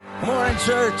Morning,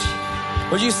 church.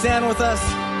 Would you stand with us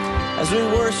as we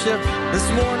worship this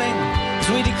morning, as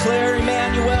we declare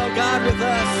Emmanuel, God with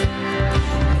us?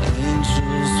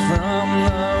 Angels from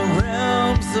the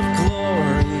realms of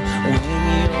glory,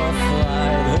 wing your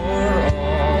flight o'er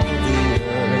all the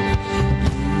earth.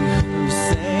 You who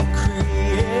sang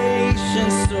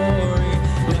creation's story,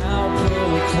 now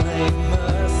proclaim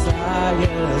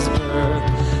Messiah's birth.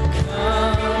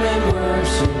 Come and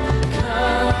worship,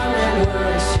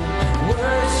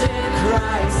 worship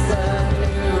Christ the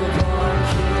newborn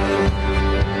King.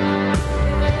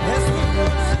 As we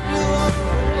worship you, Lord,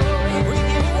 we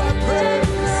give you our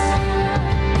praise.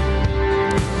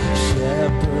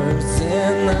 Shepherds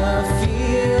in the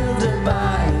field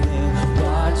abiding,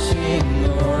 watching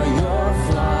o'er your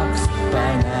flocks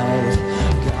by night.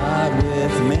 God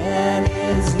with man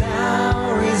is now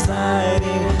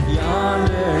residing,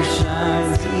 yonder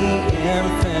shines the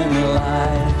infant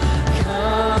light.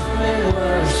 Come and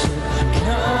worship,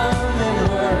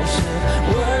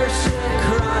 worship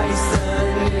Christ the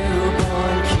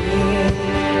newborn King.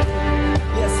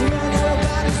 Yes, Emmanuel,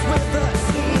 God is with us.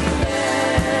 Emmanuel,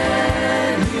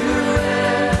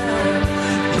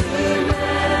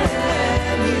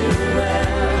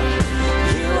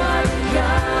 you are the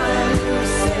God who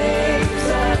saves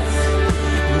us,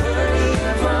 worthy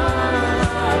of all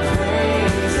our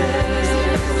praises.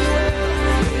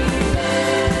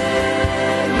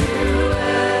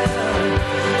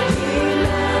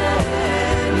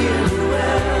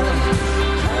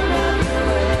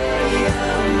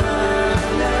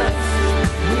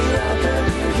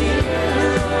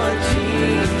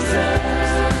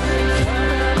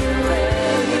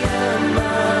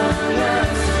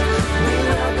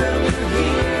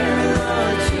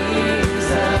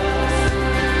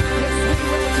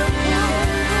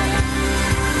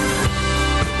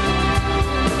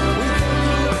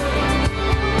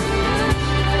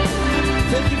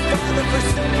 Thank you, Father, for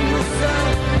sending your Son,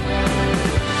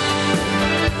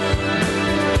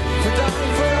 for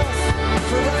dying for us,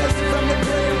 for rising from the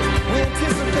grave. We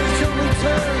anticipate your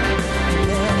return.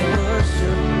 And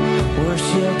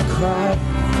worship Christ,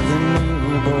 the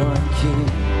newborn King.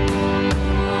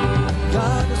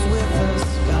 God is with us,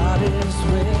 God is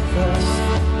with us.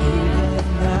 Even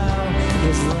now,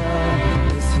 His love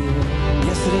is here.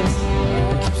 Yes, it is.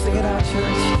 Keep singing out,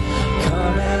 church.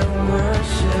 Come and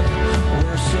worship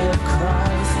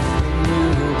Christ, the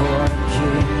newborn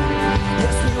King.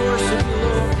 Yes, we worship you,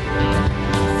 Lord.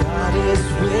 God is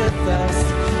with us,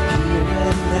 here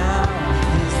and now.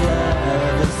 His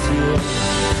love is here.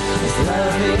 His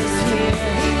love is here.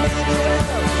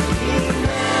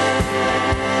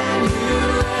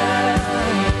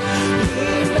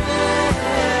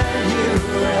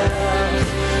 Emmanuel,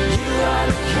 you are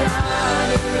the God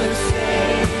who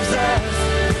saves us.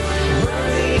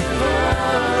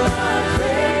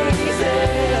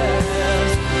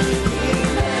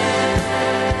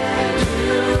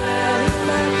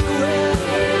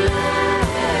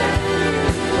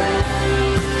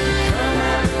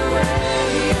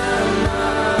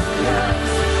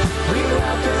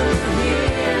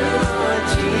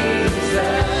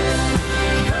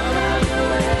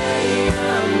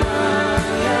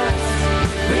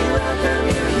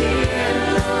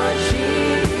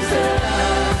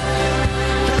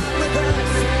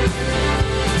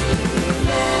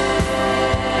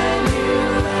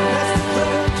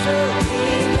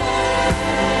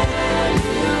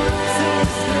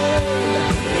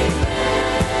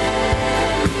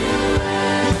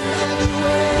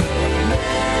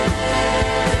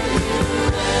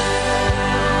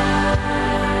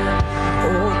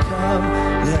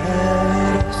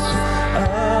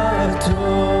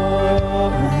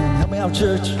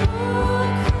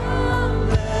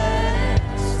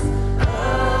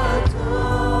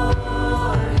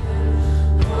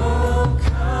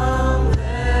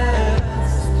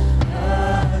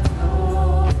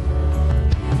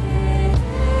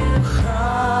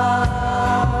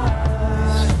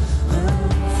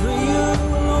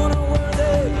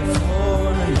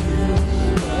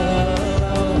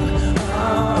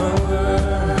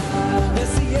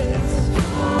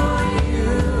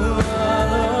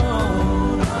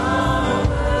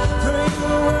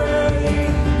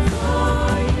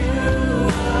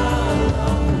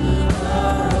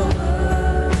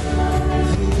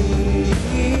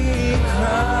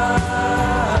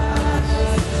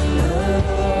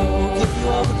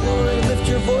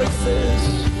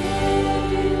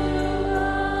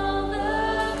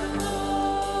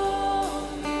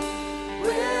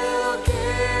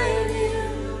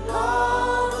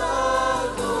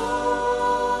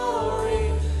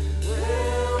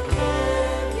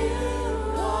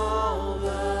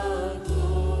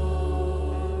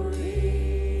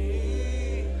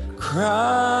 Christ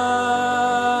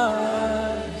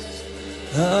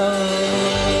the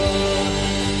Lord.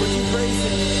 Would you praise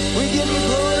him? We give you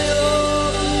glory,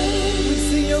 Lord. We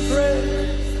sing your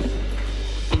praise.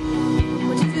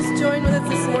 Would you just join with us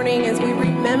this morning as we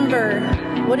remember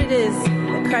what it is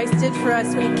that Christ did for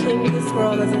us when he came to this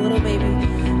world as a little baby.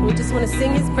 We just want to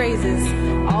sing his praises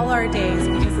all our days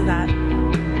because of that.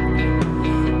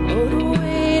 Oh, the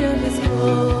weight of his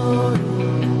glory.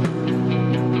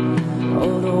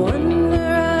 Oh, the wonder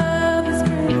of his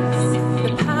grace.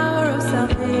 The power of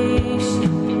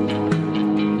salvation.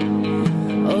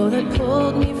 Oh, that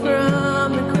pulled me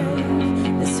from the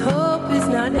grave. This hope is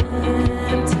not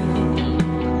empty.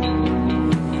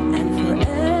 And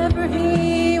forever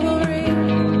he will reign.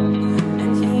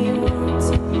 And he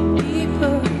won't be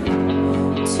put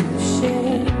to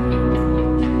shame.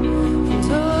 And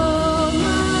oh,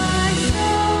 my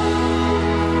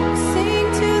soul, sing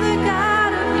to the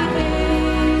God of the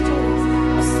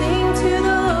ages. Sing to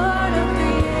the Lord of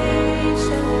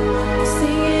creation.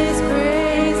 Sing his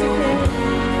praise again.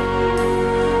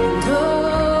 And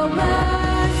oh,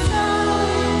 my soul,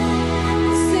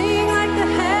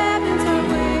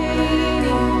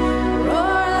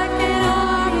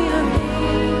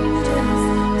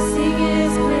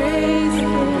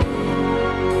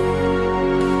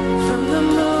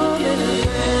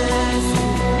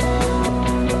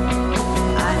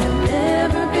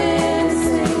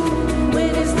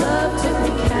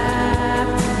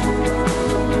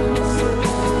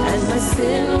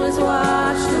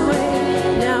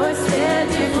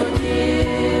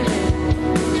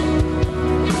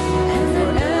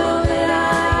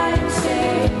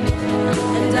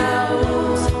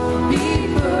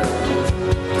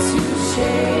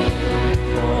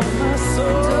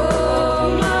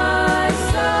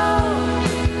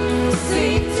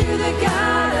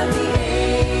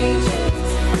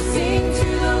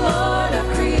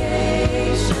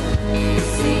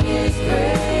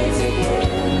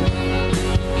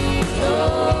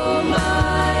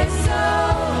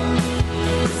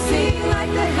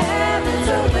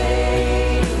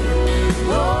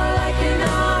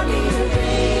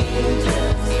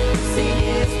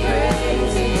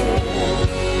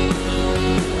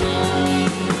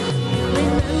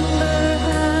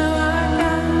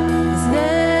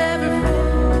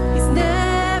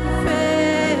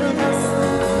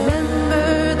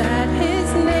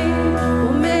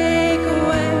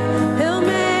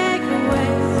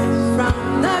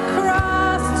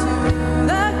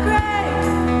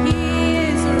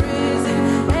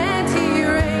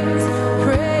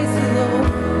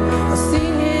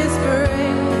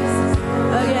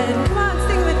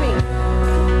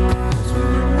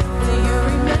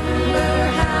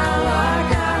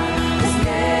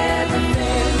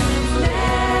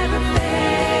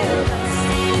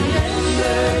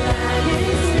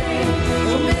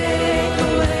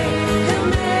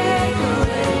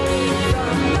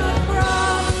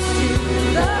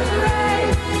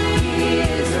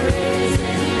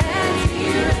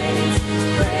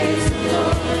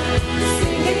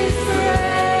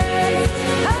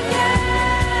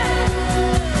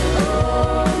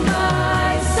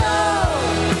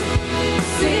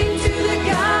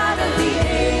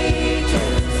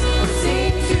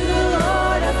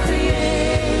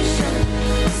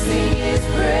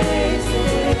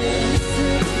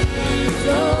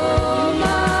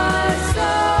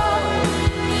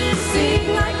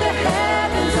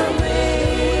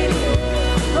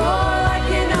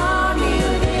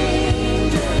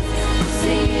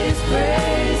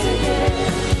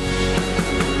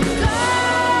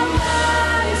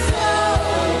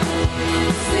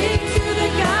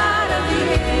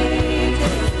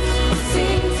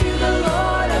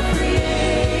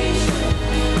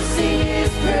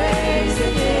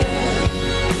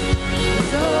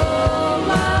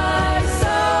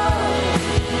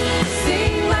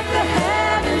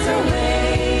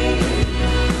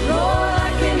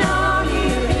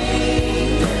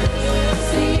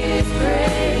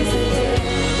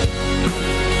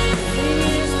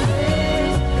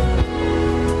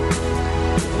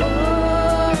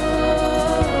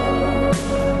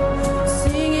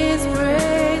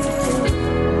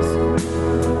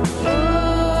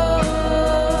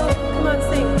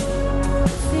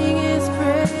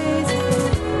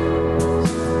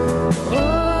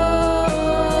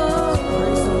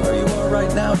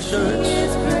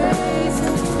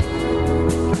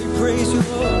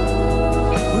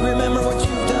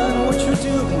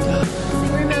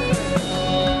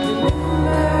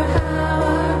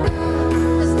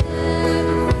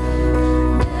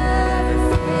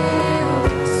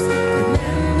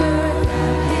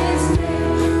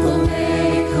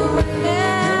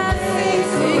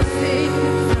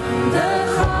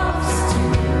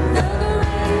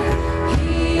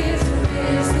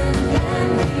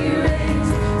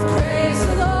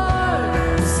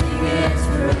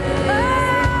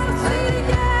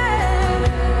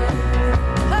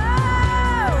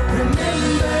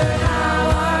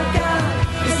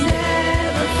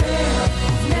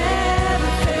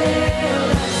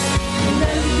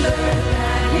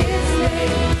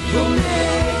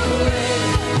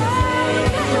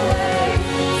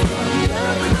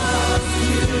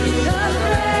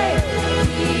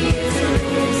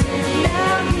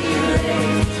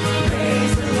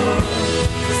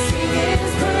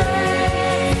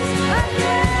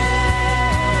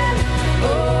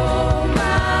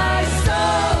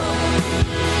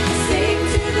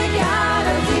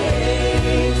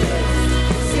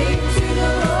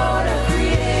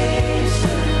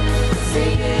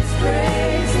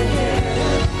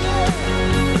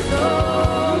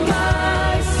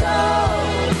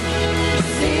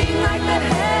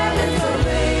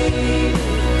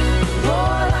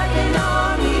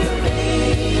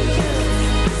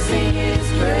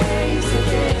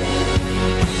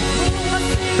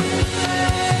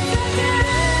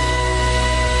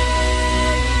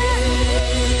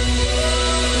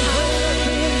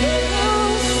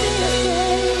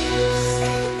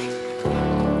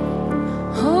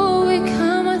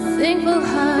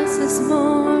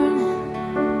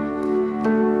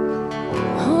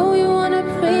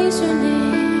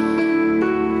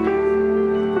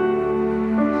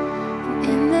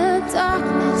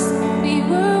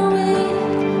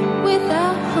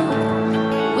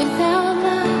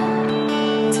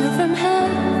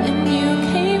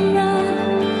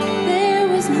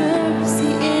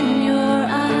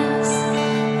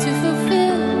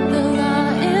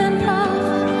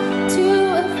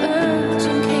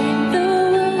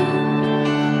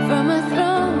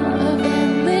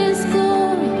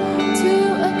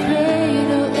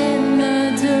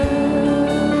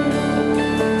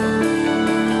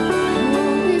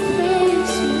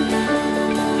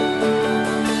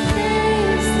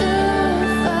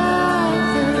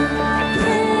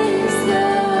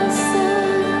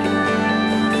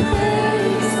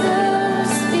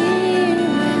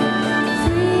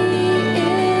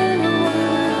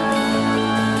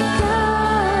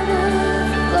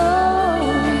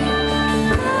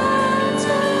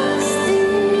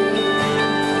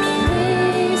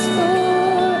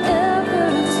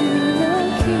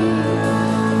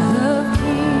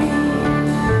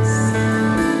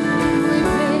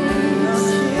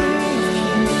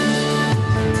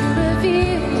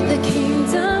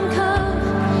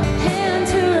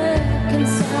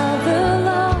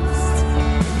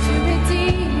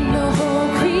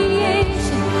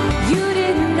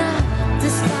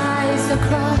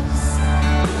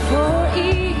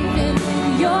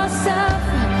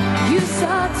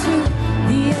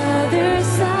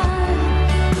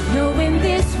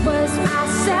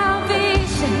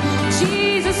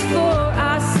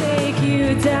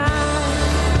 you down.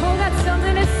 Oh, that's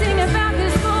something to sing about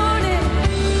this morning.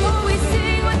 Oh, we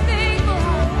sing with thankful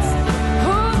hearts.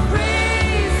 Oh,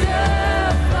 praise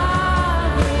the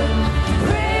Father,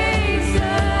 praise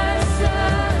the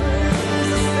Son,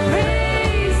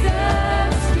 praise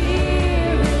the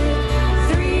Spirit,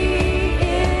 three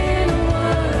in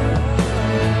one.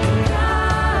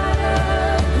 God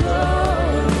of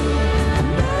glory,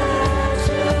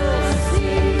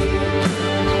 majesty,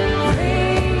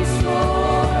 praise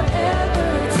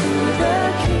forever to the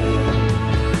King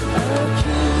of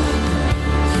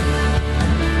Kings.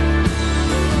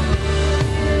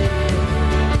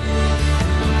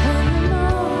 And the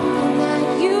moment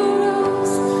that you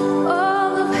rose,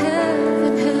 all of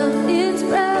heaven held its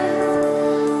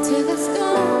breath, till the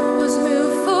stone was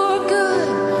moved for good,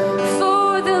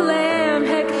 for the Lamb.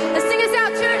 Heck, let's sing us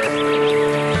out, church.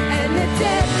 And the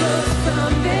dead rose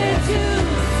from their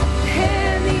tombs,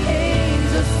 and the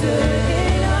angels stood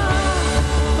in awe,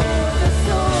 for the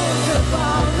souls of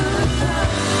all who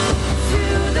come to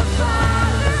the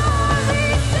Father on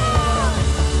these shores.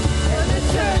 And the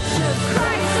church of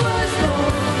Christ was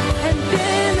born, and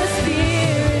then the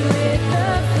Spirit lit the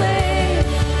flame.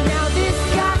 Now this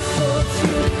gospel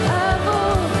truth of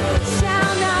old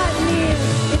shall not near,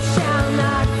 it shall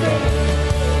not fade.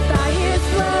 By His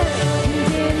blood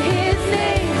and in His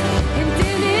name and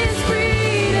in His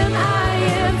freedom I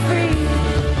am free.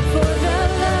 For the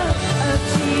love of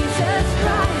Jesus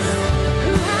Christ,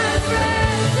 who has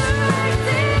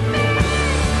resurrected me.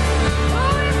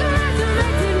 Oh, He's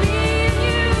resurrected me and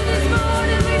you. This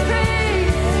morning we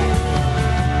praise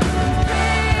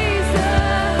the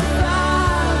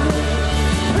Father,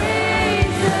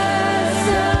 praise the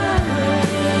Son,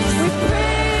 we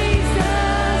praise the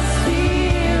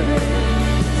Spirit,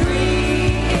 three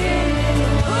in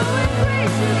one. Oh, we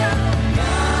praise you,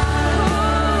 God.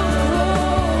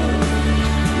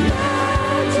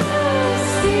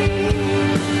 Majesty,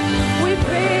 we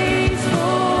praise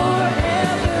forever to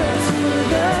the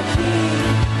King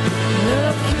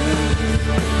of Kings.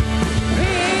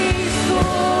 Praise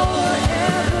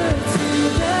forever to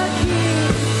the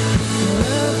King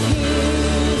of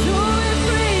Kings. Oh, we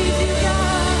praise you,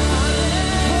 God.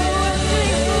 Oh, we're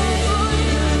thankful for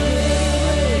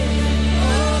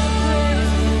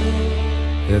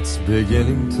you. It's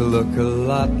beginning to look a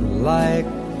lot like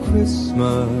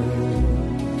Christmas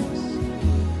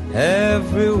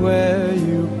everywhere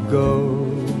you go.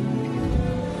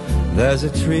 There's a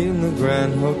tree in the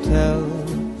Grand Hotel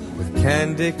with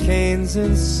candy canes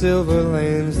and silver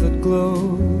lanes that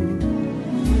glow.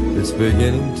 It's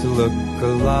beginning to look a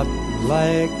lot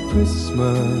like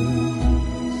Christmas.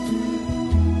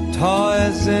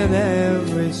 Toys in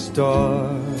every store.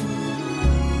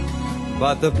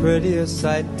 But the prettiest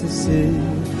sight to see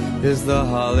is the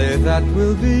holly that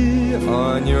will be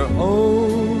on your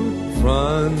own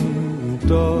front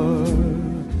door.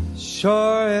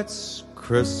 Sure, it's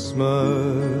Christmas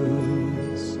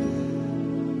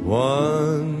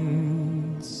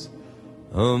once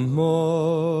more.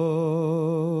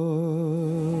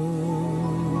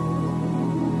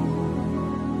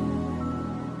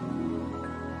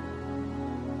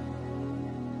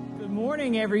 Good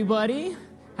morning, everybody.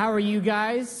 How are you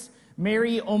guys?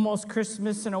 Merry almost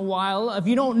Christmas in a while. If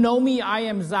you don't know me, I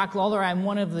am Zach Lawler. I'm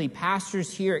one of the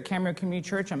pastors here at Cameron Community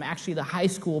Church. I'm actually the high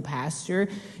school pastor.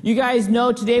 You guys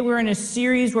know today we're in a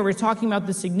series where we're talking about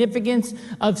the significance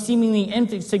of seemingly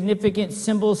insignificant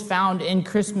symbols found in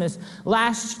Christmas.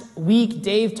 Last week,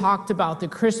 Dave talked about the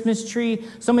Christmas tree.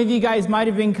 Some of you guys might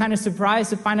have been kind of surprised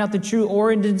to find out the true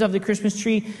origins of the Christmas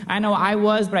tree. I know I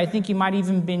was, but I think you might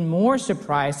even been more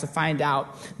surprised to find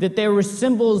out that there were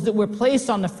symbols that were placed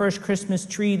on the first Christmas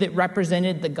tree that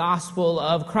represented the gospel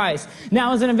of Christ.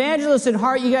 Now, as an evangelist at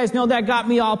heart, you guys know that got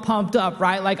me all pumped up,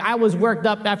 right? Like I was worked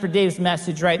up after Dave's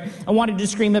message, right? I wanted to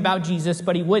scream about Jesus,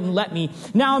 but he wouldn't let me.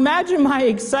 Now, imagine my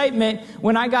excitement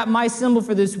when I got my symbol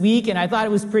for this week, and I thought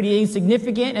it was pretty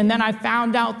insignificant, and then I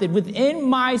found out that within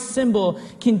my symbol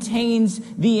contains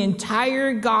the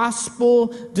entire gospel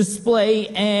display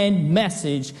and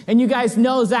message. And you guys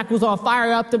know Zach was all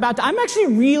fired up about that. I'm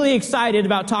actually really excited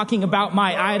about talking about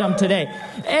my item today.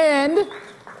 And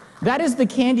that is the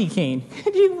candy cane.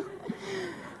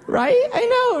 Right? I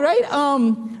know, right?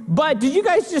 But did you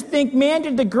guys just think, man,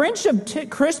 did the Grinch of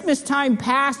Christmas time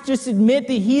past just admit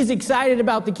that he's excited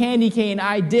about the candy cane?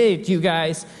 I did, you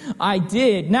guys. I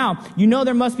did. Now, you know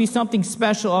there must be something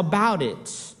special about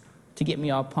it to get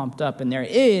me all pumped up, and there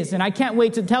is. And I can't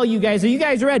wait to tell you guys. Are you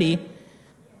guys ready?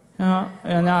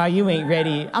 No, you ain't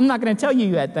ready. I'm not going to tell you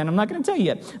yet then. I'm not going to tell you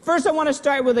yet. First, I want to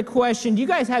start with a question. Do you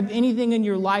guys have anything in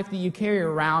your life that you carry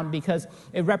around because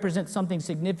it represents something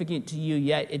significant to you,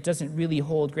 yet it doesn't really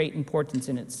hold great importance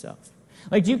in itself?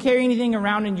 Like, do you carry anything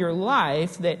around in your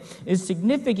life that is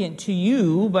significant to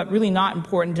you, but really not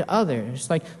important to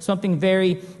others? Like something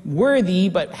very worthy,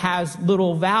 but has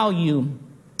little value.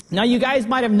 Now, you guys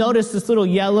might have noticed this little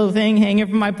yellow thing hanging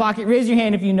from my pocket. Raise your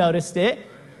hand if you noticed it.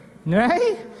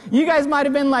 Right? You guys might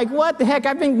have been like, what the heck?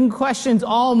 I've been getting questions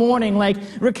all morning. Like,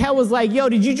 Raquel was like, yo,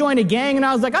 did you join a gang? And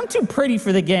I was like, I'm too pretty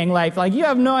for the gang life. Like, you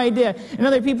have no idea. And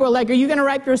other people are like, are you going to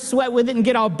wipe your sweat with it and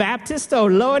get all Baptist? Oh,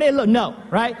 Lord, no,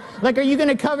 right? Like, are you going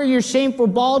to cover your shameful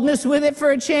baldness with it for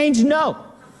a change? No.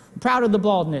 I'm proud of the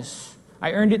baldness.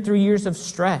 I earned it through years of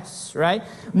stress, right?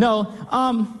 No,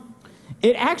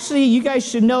 it actually, you guys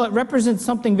should know, it represents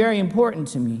something very important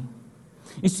to me.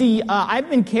 You see, I've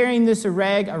been carrying this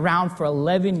rag around for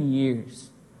 11 years,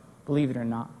 believe it or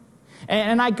not.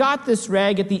 And I got this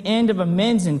rag at the end of a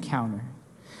men's encounter.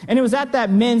 And it was at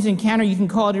that men's encounter, you can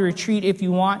call it a retreat if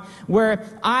you want, where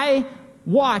I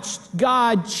watched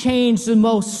God change the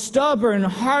most stubborn,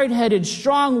 hard-headed,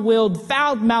 strong-willed,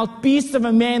 foul-mouthed beast of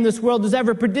a man this world has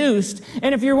ever produced.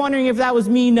 And if you're wondering if that was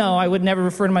me, no, I would never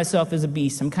refer to myself as a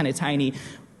beast. I'm kind of tiny.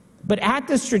 But at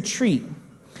this retreat,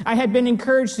 I had been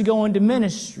encouraged to go into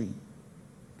ministry.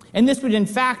 And this would, in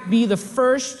fact, be the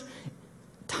first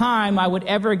time I would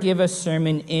ever give a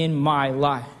sermon in my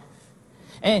life.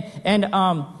 And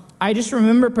I just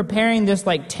remember preparing this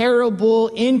like terrible,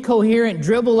 incoherent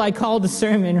dribble I called a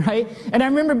sermon, right? And I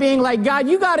remember being like, God,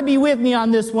 you got to be with me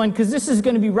on this one because this is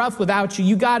going to be rough without you.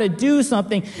 You got to do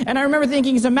something. And I remember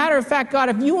thinking, as a matter of fact, God,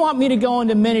 if you want me to go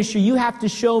into ministry, you have to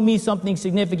show me something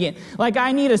significant. Like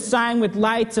I need a sign with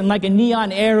lights and like a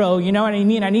neon arrow, you know what I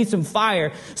mean? I need some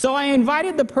fire. So I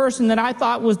invited the person that I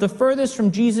thought was the furthest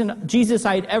from Jesus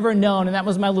I'd ever known, and that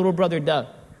was my little brother, Doug.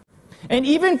 And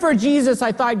even for Jesus,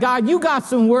 I thought, God, you got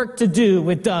some work to do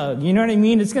with Doug. You know what I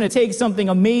mean? It's going to take something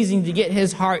amazing to get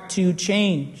his heart to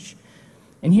change.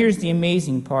 And here's the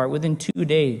amazing part. Within 2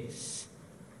 days,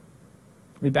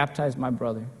 we baptized my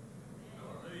brother.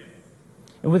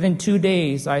 And within 2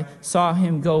 days, I saw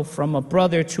him go from a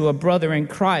brother to a brother in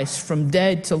Christ, from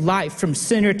dead to life, from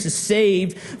sinner to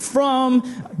saved, from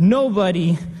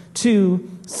nobody to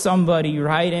somebody,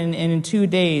 right? And in 2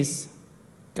 days,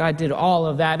 God did all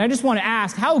of that. And I just want to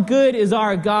ask, how good is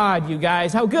our God, you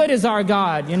guys? How good is our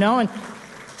God, you know? And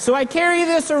so I carry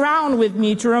this around with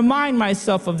me to remind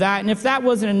myself of that. And if that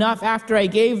wasn't enough, after I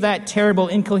gave that terrible,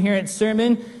 incoherent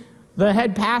sermon, the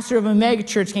head pastor of a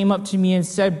megachurch came up to me and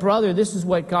said, brother, this is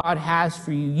what God has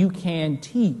for you. You can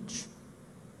teach.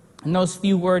 And those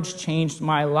few words changed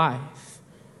my life.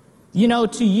 You know,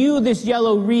 to you, this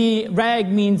yellow rag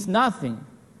means nothing.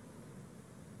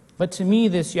 But to me,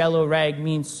 this yellow rag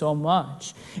means so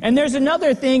much. And there's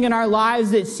another thing in our lives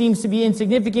that seems to be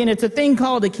insignificant. It's a thing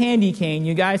called a candy cane,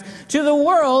 you guys. To the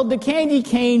world, the candy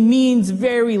cane means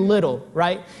very little,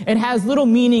 right? It has little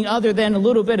meaning other than a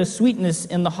little bit of sweetness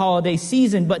in the holiday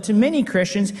season. But to many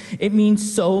Christians, it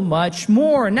means so much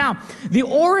more. Now, the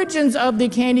origins of the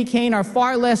candy cane are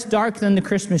far less dark than the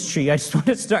Christmas tree. I just want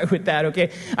to start with that, okay?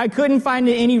 I couldn't find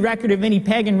any record of any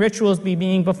pagan rituals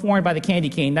being performed by the candy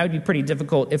cane. That would be pretty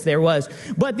difficult if there was.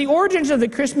 But the origins of the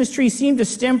Christmas tree seem to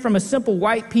stem from a simple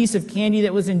white piece of candy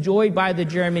that was enjoyed by the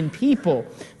German people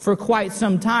for quite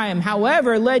some time.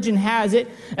 However, legend has it,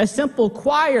 a simple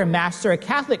choir master, a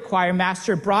Catholic choir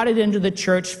master, brought it into the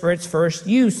church for its first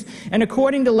use. And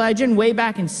according to legend, way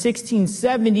back in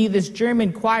 1670, this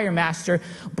German choir master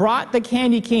brought the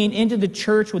candy cane into the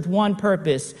church with one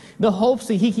purpose, the hopes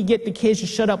that he could get the kids to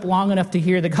shut up long enough to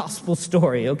hear the gospel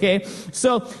story, okay?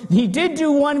 So he did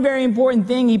do one very important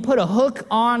thing. He put a hook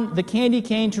on the candy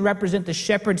cane to represent the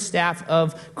shepherd's staff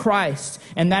of Christ.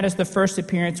 And that is the first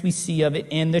appearance we see of it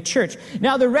in the church.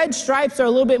 Now, the red stripes are a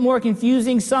little bit more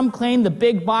confusing. Some claim the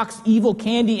big box evil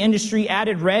candy industry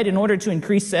added red in order to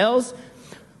increase sales.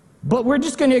 But we're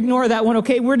just going to ignore that one,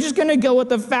 okay? We're just going to go with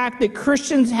the fact that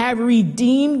Christians have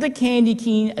redeemed the candy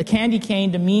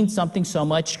cane to mean something so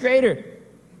much greater.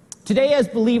 Today, as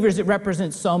believers, it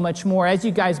represents so much more. As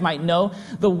you guys might know,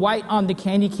 the white on the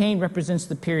candy cane represents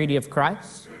the purity of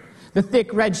Christ. The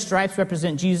thick red stripes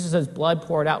represent Jesus' blood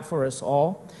poured out for us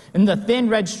all. And the thin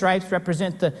red stripes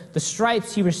represent the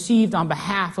stripes he received on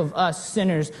behalf of us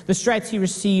sinners, the stripes he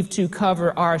received to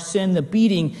cover our sin, the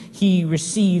beating he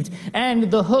received.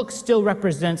 And the hook still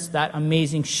represents that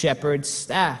amazing shepherd's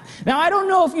staff. Now, I don't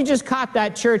know if you just caught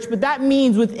that, church, but that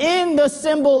means within the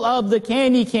symbol of the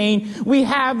candy cane, we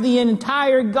have the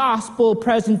entire gospel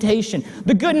presentation.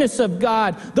 The goodness of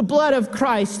God, the blood of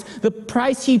Christ, the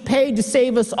price he paid to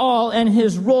save us all, and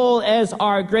his role as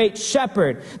our great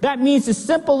shepherd. That means a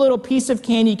simple little piece of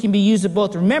candy can be used to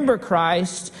both remember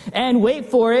Christ and, wait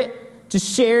for it, to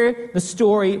share the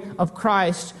story of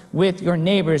Christ with your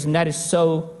neighbors, and that is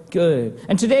so good.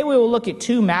 And today we will look at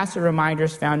two massive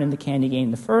reminders found in the candy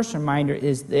cane. The first reminder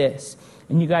is this,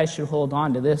 and you guys should hold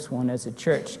on to this one as a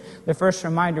church. The first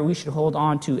reminder we should hold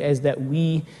on to is that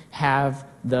we have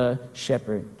the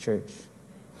shepherd, church.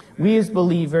 We as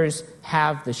believers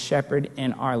have the shepherd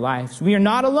in our lives. We are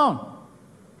not alone.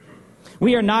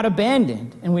 We are not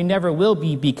abandoned, and we never will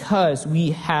be, because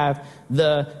we have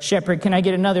the shepherd. Can I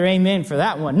get another amen for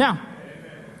that one? Now,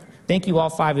 thank you, all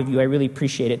 5 of you. I really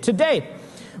appreciate it. Today,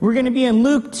 we're going to be in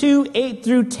Luke 2, 8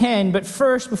 through 10. But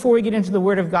first, before we get into the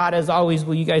Word of God, as always,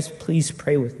 will you guys please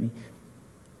pray with me?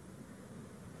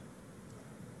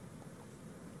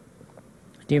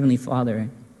 Dear Heavenly Father,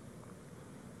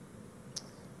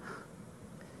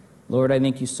 Lord, I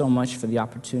thank you so much for the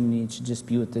opportunity to just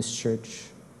be with this church.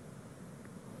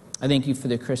 I thank you for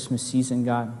the Christmas season,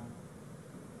 God.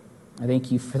 I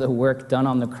thank you for the work done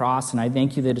on the cross, and I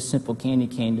thank you that a simple candy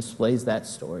cane displays that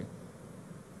story.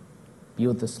 Be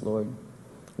with us, Lord.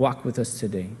 Walk with us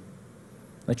today.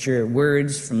 Let your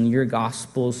words from your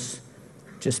gospels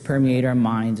just permeate our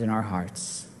minds and our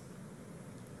hearts.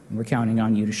 And we're counting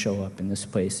on you to show up in this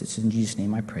place. It's in Jesus'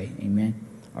 name I pray. Amen.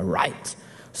 All right.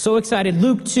 So excited.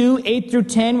 Luke 2, 8 through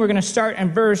 10. We're going to start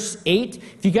in verse 8.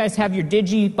 If you guys have your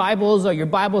Bibles or your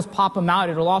Bibles, pop them out.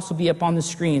 It'll also be up on the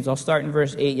screens. I'll start in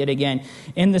verse 8 yet again.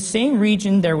 In the same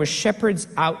region, there were shepherds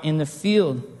out in the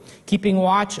field, keeping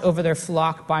watch over their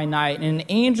flock by night. And an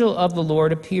angel of the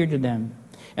Lord appeared to them.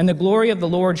 And the glory of the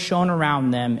Lord shone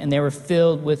around them, and they were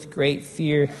filled with great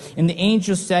fear. And the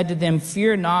angel said to them,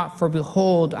 "Fear not, for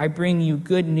behold, I bring you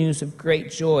good news of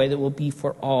great joy that will be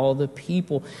for all the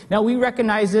people." Now, we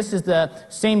recognize this as the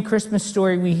same Christmas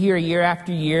story we hear year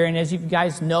after year. And as you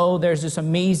guys know, there's this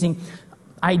amazing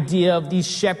idea of these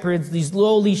shepherds, these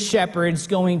lowly shepherds,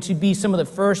 going to be some of the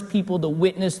first people to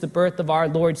witness the birth of our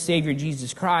Lord Savior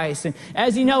Jesus Christ. And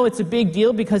as you know, it's a big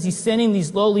deal because he's sending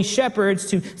these lowly shepherds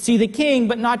to see the king,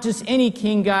 but not just any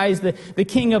king, guys, the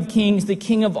King of Kings, the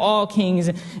King of all kings.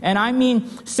 And I mean,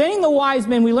 sending the wise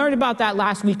men, we learned about that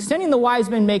last week. Sending the wise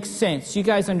men makes sense. You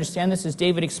guys understand this, as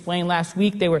David explained last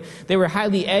week. They were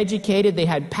highly educated. They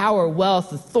had power,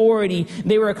 wealth, authority.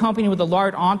 They were accompanied with a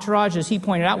large entourage, as he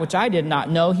pointed out, which I did not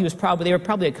know. They were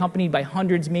probably accompanied by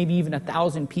hundreds, maybe even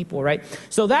 1,000 people, right?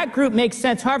 So that group makes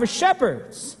sense. However,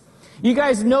 shepherds, you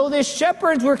guys know this.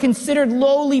 Shepherds were considered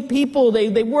lowly people.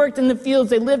 They worked in the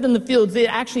fields. They lived in the fields. They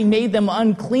actually made them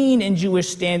unclean in Jewish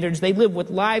standards. They lived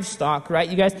with livestock, right,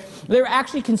 you guys? They were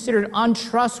actually considered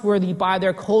untrustworthy by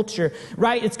their culture,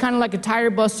 right? It's kind of like a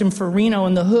tire busting for Reno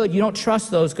in the hood. You don't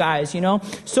trust those guys, you know?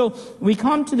 So we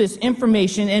come to this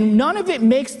information, and none of it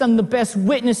makes them the best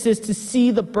witnesses to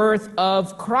see the birth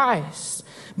of Christ.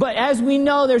 But as we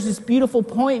know, there's this beautiful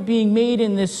point being made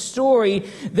in this story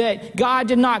that God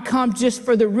did not come just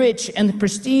for the rich and the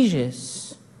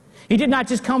prestigious. He did not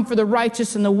just come for the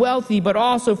righteous and the wealthy, but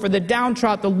also for the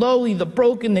downtrodden, the lowly, the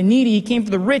broken, the needy. He came for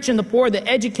the rich and the poor, the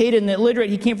educated and the illiterate.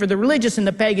 He came for the religious and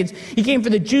the pagans. He came for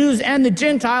the Jews and the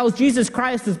Gentiles. Jesus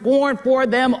Christ was born for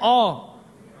them all,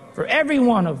 for every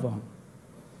one of them.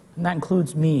 And that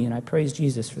includes me, and I praise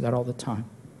Jesus for that all the time.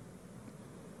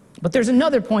 But there's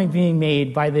another point being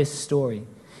made by this story.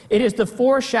 It is the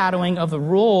foreshadowing of the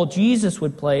role Jesus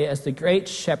would play as the great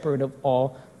shepherd of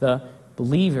all the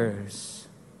believers.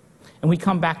 And we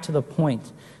come back to the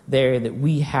point there that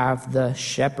we have the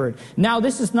shepherd. Now,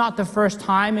 this is not the first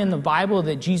time in the Bible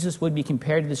that Jesus would be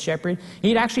compared to the shepherd.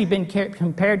 He'd actually been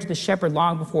compared to the shepherd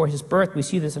long before his birth. We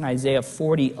see this in Isaiah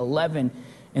 40:11.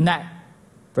 And that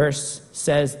verse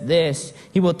says this: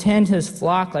 "He will tend his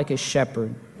flock like a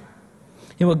shepherd.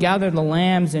 He will gather the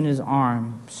lambs in his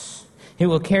arms. He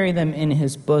will carry them in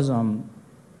his bosom,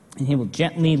 and he will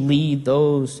gently lead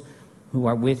those who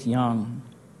are with young."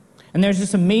 And there's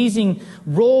this amazing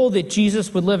role that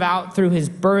Jesus would live out through his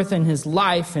birth and his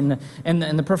life and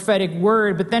the prophetic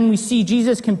word. But then we see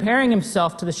Jesus comparing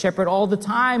himself to the shepherd all the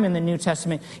time in the New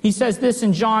Testament. He says this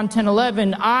in John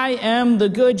 10:11, "I am the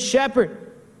good shepherd.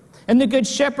 And the good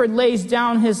shepherd lays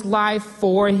down his life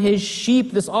for his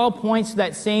sheep. This all points to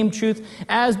that same truth.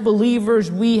 As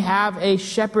believers, we have a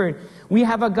shepherd. We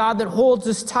have a God that holds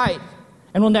us tight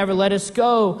and will never let us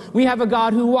go. We have a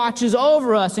God who watches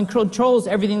over us and controls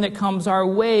everything that comes our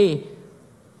way.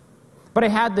 But I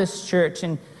had this church,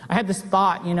 and I had this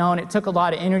thought, and it took a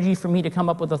lot of energy for me to come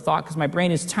up with a thought because my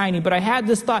brain is tiny. But I had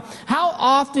this thought: how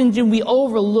often do we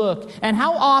overlook and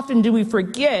how often do we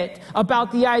forget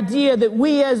about the idea that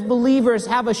we as believers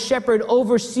have a shepherd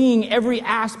overseeing every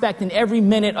aspect and every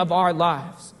minute of our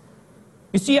lives?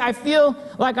 You see, I feel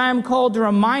like I am called to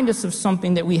remind us of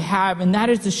something that we have, and that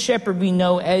is the shepherd we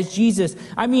know as Jesus.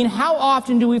 I mean, how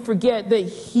often do we forget that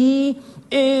he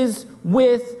is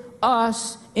with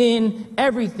us in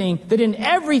everything, that in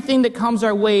everything that comes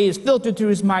our way is filtered through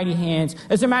his mighty hands?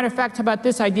 As a matter of fact, how about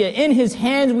this idea? In his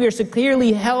hands we are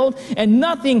securely held, and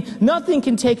nothing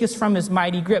can take us from his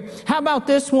mighty grip. How about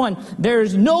this one? There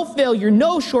is no failure,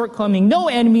 no shortcoming, no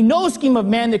enemy, no scheme of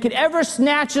man that could ever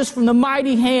snatch us from the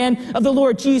mighty hand of the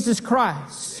Lord Jesus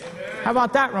Christ. Amen. How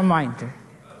about that reminder?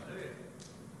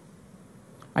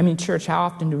 I mean, church, how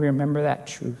often do we remember that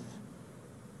truth?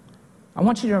 I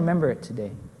want you to remember it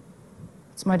today.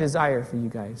 It's my desire for you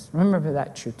guys. Remember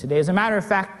that truth today. As a matter of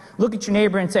fact, look at your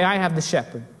neighbor and say, I have the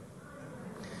shepherd.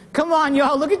 Come on,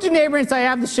 y'all. Look at your neighbor and say, I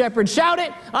have the shepherd. Shout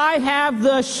it. I have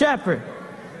the shepherd.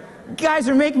 You guys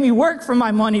are making me work for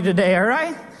my money today, all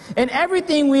right? And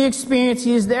everything we experience,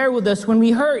 he is there with us. When we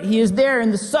hurt, he is there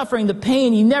in the suffering, the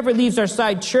pain. He never leaves our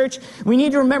side, church. We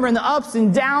need to remember in the ups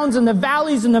and downs and the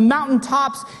valleys and the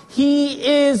mountaintops, he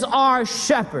is our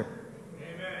shepherd.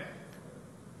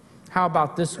 How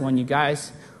about this one, you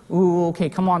guys? Ooh, okay,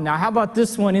 come on now. How about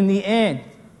this one in the end?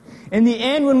 In the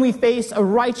end, when we face a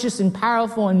righteous and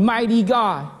powerful and mighty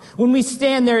God, when we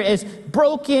stand there as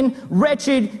broken,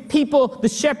 wretched people, the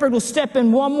shepherd will step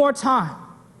in one more time.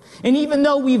 And even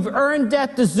though we've earned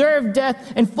death, deserved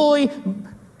death, and fully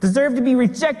deserve to be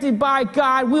rejected by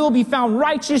God, we will be found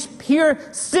righteous, pure,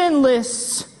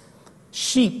 sinless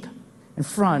sheep in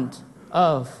front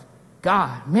of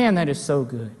God. Man, that is so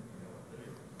good.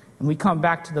 And we come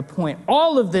back to the point.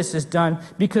 All of this is done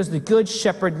because the good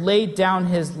shepherd laid down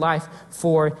his life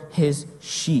for his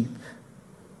sheep.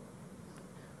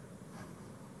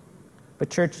 But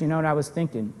church, you know what I was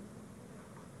thinking?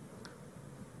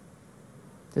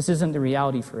 This isn't the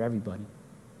reality for everybody.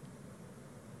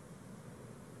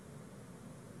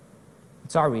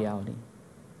 It's our reality.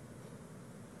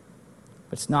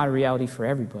 But it's not a reality for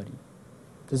everybody.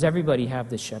 Does everybody have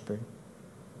this shepherd?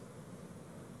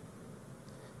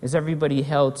 Is everybody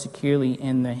held securely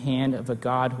in the hand of a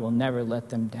God who will never let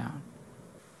them down?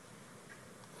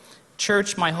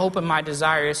 Church, my hope and my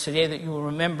desire is today that you will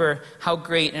remember how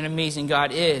great and amazing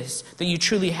God is, that you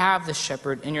truly have the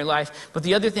shepherd in your life. But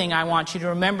the other thing I want you to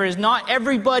remember is not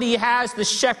everybody has the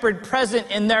shepherd present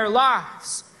in their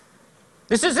lives.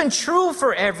 This isn't true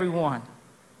for everyone.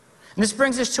 And this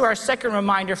brings us to our second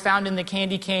reminder found in the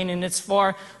candy cane, and it's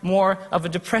far more of a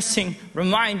depressing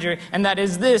reminder, and that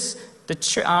is this.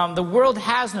 The world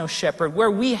has no shepherd. Where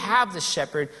we have the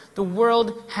shepherd, the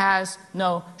world has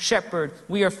no shepherd.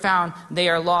 We are found, they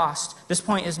are lost. This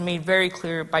point is made very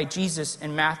clear by Jesus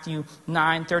in Matthew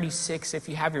 9:36. If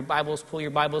you have your Bibles, pull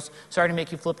your Bibles. Sorry to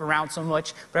make you flip around so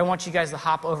much, but I want you guys to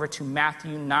hop over to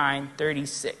Matthew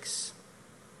 9:36.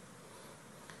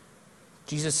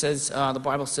 Jesus says, the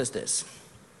Bible says this.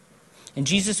 And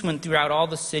Jesus went throughout all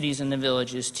the cities and the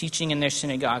villages, teaching in their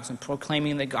synagogues and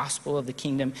proclaiming the gospel of the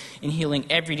kingdom and healing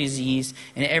every disease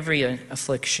and every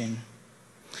affliction.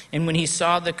 And when he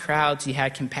saw the crowds, he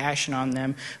had compassion on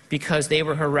them because they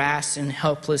were harassed and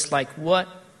helpless like what?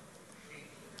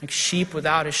 Like sheep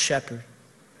without a shepherd.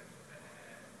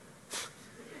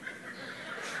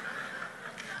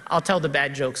 I'll tell the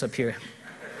bad jokes up here.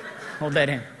 Hold that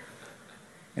in.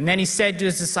 And then he said to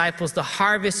his disciples, the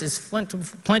harvest is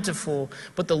plentiful,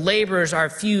 but the laborers are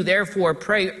few. Therefore,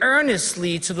 pray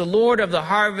earnestly to the Lord of the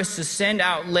harvest to send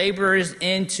out laborers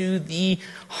into the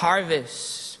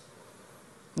harvest.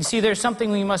 You see, there's something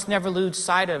we must never lose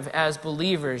sight of as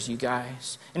believers, you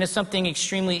guys. And it's something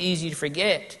extremely easy to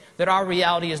forget, that our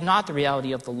reality is not the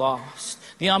reality of the lost.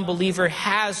 The unbeliever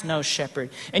has no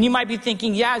shepherd. And you might be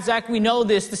thinking, yeah, Zach, we know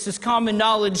this. This is common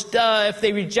knowledge. Duh, if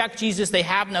they reject Jesus, they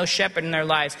have no shepherd in their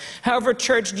lives. However,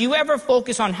 church, do you ever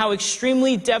focus on how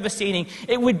extremely devastating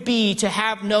it would be to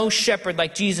have no shepherd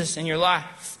like Jesus in your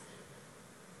life?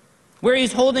 Where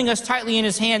he's holding us tightly in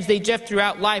his hands, they drift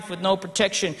throughout life with no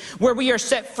protection. Where we are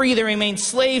set free, they remain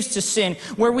slaves to sin.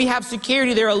 Where we have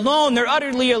security, they're alone, they're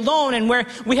utterly alone. And where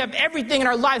we have everything in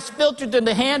our lives filtered through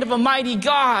the hand of a mighty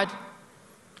God.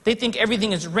 They think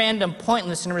everything is random,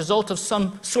 pointless, and a result of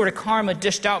some sort of karma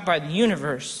dished out by the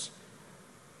universe.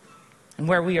 And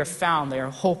where we are found, they are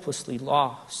hopelessly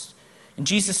lost. And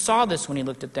Jesus saw this when he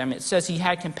looked at them. It says he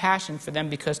had compassion for them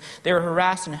because they were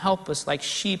harassed and helpless like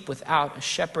sheep without a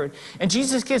shepherd. And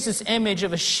Jesus gives this image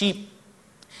of a sheep.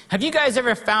 Have you guys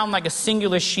ever found like a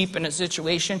singular sheep in a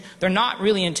situation? They're not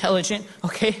really intelligent,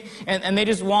 okay? And they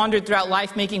just wandered throughout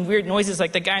life making weird noises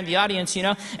like the guy in the audience, you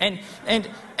know?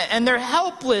 And they're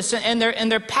helpless and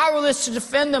they're powerless to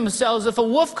defend themselves. If a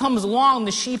wolf comes along,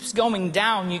 the sheep's going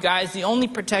down, you guys. The only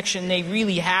protection they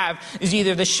really have is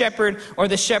either the shepherd or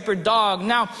the shepherd dog.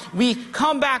 Now, we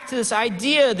come back to this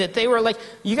idea that they were like,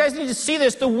 you guys need to see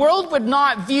this. The world would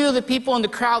not view the people in the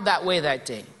crowd that way that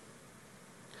day.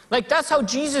 Like, that's how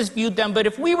Jesus viewed them. But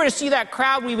if we were to see that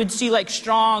crowd, we would see like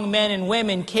strong men and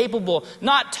women, capable,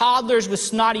 not toddlers with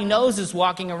snotty noses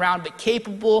walking around, but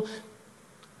capable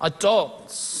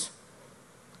adults.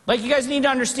 Like, you guys need to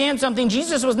understand something.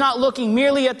 Jesus was not looking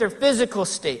merely at their physical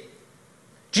state.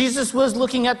 Jesus was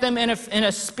looking at them in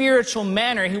a spiritual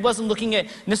manner. He wasn't looking at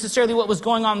necessarily what was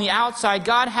going on the outside.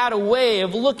 God had a way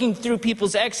of looking through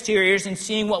people's exteriors and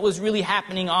seeing what was really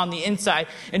happening on the inside.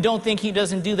 And don't think he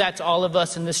doesn't do that to all of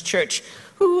us in this church.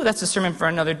 Ooh, that's a sermon for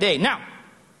another day. Now,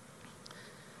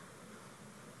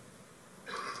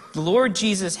 the Lord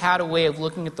Jesus had a way of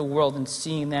looking at the world and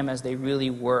seeing them as they really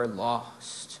were,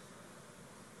 lost.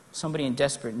 Somebody in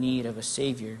desperate need of a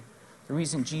Savior. The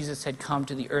reason Jesus had come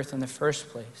to the earth in the first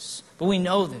place. But we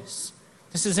know this.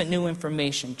 This isn't new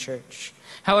information, church.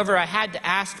 However, I had to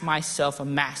ask myself a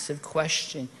massive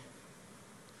question.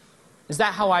 Is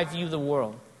that how I view the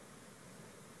world?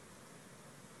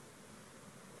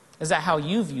 Is that how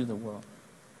you view the world?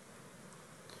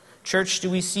 Church, do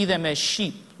we see them as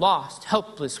sheep, lost,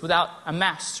 helpless, without a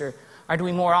master? Or do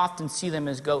we more often see them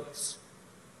as goats?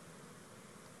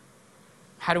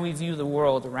 How do we view the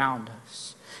world around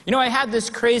us? You know, I had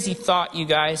this crazy thought, you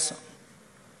guys.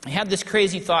 I had this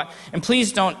crazy thought, and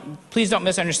please don't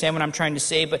misunderstand what I'm trying to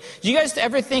say, but do you guys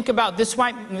ever think about this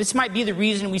might be the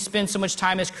reason we spend so much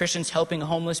time as Christians helping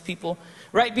homeless people?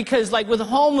 Right? Because like with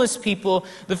homeless people,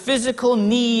 the physical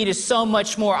need is so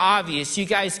much more obvious. You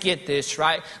guys get this,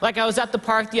 right? Like I was at the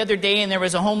park the other day and there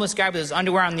was a homeless guy with his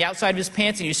underwear on the outside of his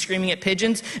pants and he was screaming at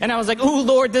pigeons. And I was like, oh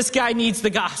Lord, this guy needs the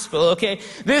gospel, okay?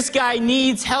 This guy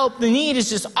needs help. The need is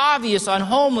just obvious on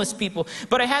homeless people.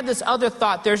 But I had this other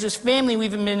thought. There's this family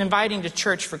we've been inviting to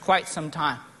church for quite some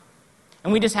time.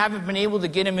 And we just haven't been able to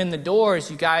get them in the doors,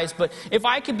 you guys. But if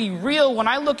I could be real, when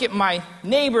I look at my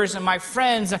neighbors and my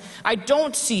friends, I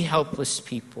don't see helpless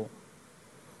people.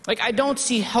 Like, I don't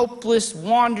see helpless,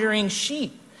 wandering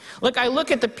sheep. Like, I look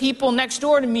at the people next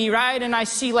door to me, right? And I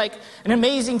see, like, an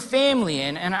amazing family.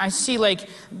 And I see, like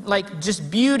just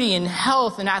beauty and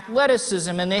health and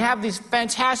athleticism. And they have these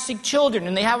fantastic children.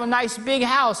 And they have a nice big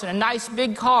house and a nice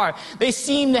big car. They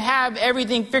seem to have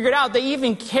everything figured out. They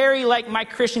even carry, like, my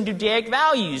Christian Judaic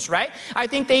values, right? I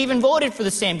think they even voted for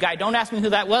the same guy. Don't ask me who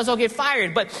that was. I'll get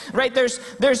fired. But, right, there's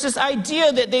this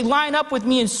idea that they line up with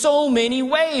me in so many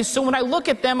ways. So when I look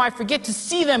at them, I forget to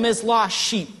see them as lost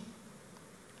sheep.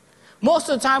 Most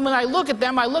of the time when I look at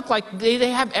them, I look like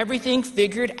they have everything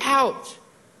figured out.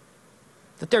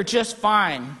 That they're just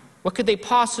fine. What could they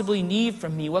possibly need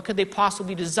from me? What could they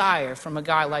possibly desire from a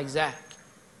guy like Zach?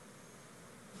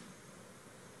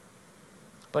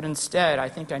 But instead, I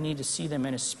think I need to see them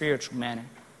in a spiritual manner.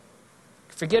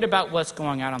 Forget about what's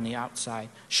going on the outside.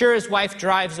 Sure, his wife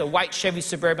drives a white Chevy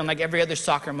Suburban like every other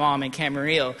soccer mom in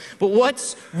Camarillo. But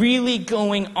what's really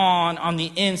going on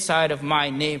the inside of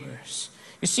my neighbors?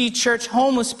 You see, church,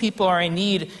 homeless people are in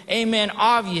need, amen,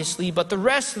 obviously, but the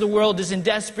rest of the world is in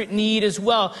desperate need as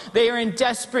well. They are in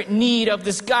desperate need of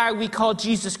this guy we call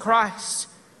Jesus Christ.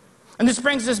 And this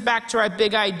brings us back to our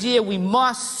big idea. We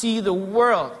must see the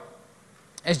world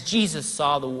as Jesus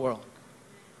saw the world.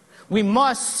 We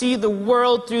must see the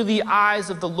world through the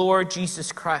eyes of the Lord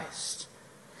Jesus Christ.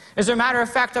 As a matter of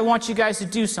fact, I want you guys to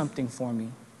do something for me.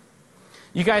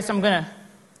 You guys, I'm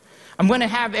going to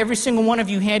have every single one of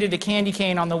you handed a candy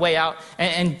cane on the way out.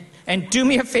 And do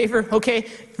me a favor, okay?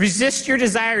 Resist your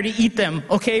desire to eat them,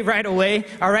 okay, right away.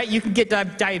 All right? You can get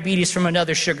diabetes from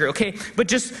another sugar, okay? But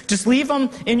just leave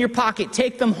them in your pocket.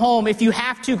 Take them home. If you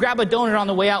have to, grab a donut on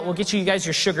the way out. We'll get you guys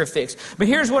your sugar fix. But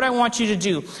here's what I want you to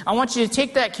do. I want you to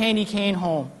take that candy cane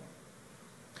home.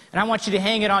 And I want you to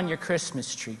hang it on your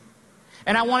Christmas tree.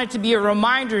 And I want it to be a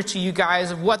reminder to you guys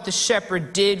of what the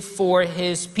shepherd did for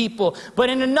his people.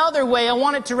 But in another way, I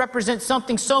want it to represent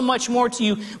something so much more to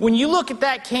you. When you look at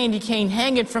that candy cane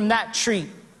hanging from that tree,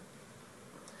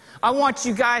 I want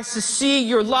you guys to see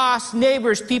your lost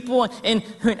neighbors, people in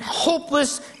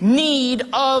hopeless need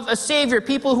of a Savior,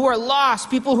 people who are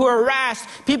lost, people who are harassed,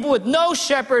 people with no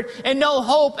shepherd and no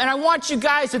hope. And I want you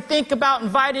guys to think about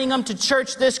inviting them to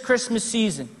church this Christmas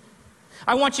season.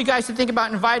 I want you guys to think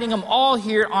about inviting them all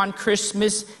here on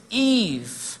Christmas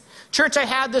Eve. Church, I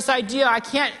had this idea. I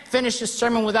can't finish this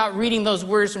sermon without reading those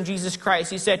words from Jesus Christ.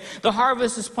 He said, "The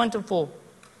harvest is plentiful,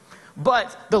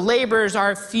 but the laborers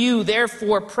are few.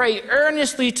 Therefore, pray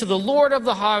earnestly to the Lord of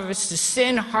the harvest to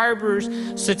send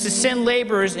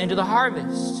laborers into the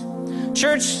harvest."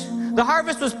 Church, the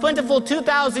harvest was plentiful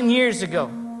 2,000 years ago.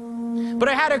 But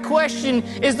I had a question.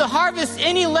 Is the harvest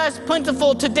any less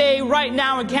plentiful today, right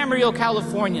now in Camarillo,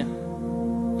 California?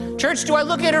 Church, do I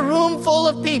look at a room full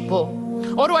of people?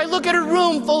 Or do I look at a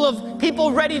room full of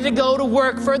people ready to go to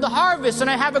work for the harvest? And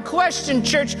I have a question,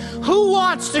 church. Who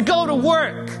wants to go to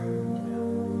work?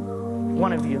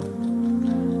 One of you.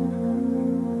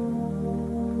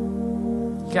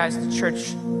 Guys, the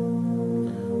church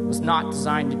was not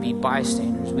designed to be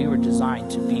bystanders. We were designed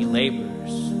to be laborers.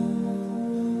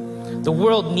 The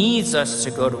world needs us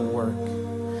to go to work.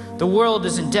 The world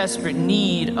is in desperate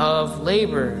need of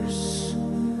laborers.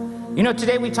 You know,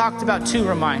 today we talked about two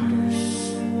reminders.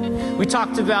 We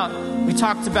talked about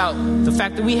the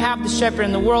fact that we have the shepherd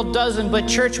and the world doesn't, but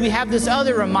church, we have this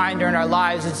other reminder in our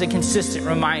lives. It's a consistent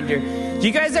reminder. Do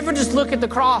you guys ever just look at the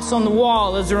cross on the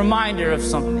wall as a reminder of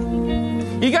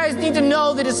something? You guys need to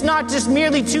know that it's not just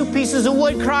merely two pieces of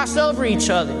wood crossed over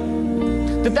each other.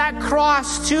 That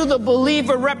cross to the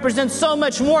believer represents so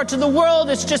much more. To the world,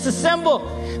 it's just a symbol.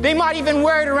 They might even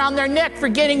wear it around their neck,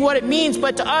 forgetting what it means.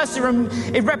 But to us,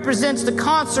 it represents the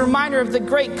constant reminder of the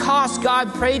great cost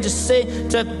God paid to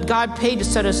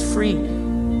set us free.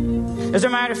 As a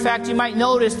matter of fact, you might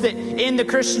notice that in the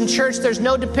Christian church, there's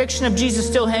no depiction of Jesus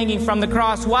still hanging from the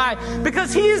cross. Why?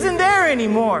 Because he isn't there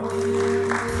anymore.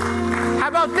 How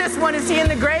about this one? Is he in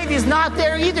the grave? He's not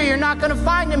there either. You're not going to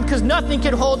find him because nothing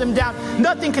can hold him down.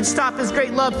 Nothing can stop his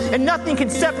great love, and nothing can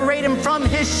separate him from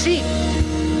his sheep.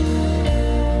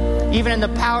 Even in the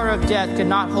power of death could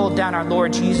not hold down our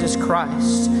Lord Jesus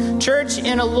Christ. Church,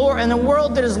 in a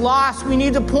world that is lost, we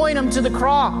need to point them to the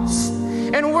cross.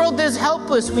 In a world that is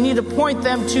helpless, we need to point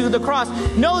them to the cross.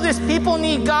 Know this, people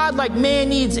need God like man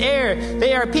needs air.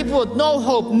 They are people with no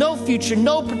hope, no future,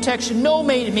 no protection, no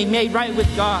way to be made right with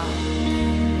God.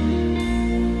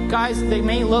 Guys, they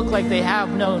may look like they have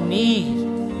no need,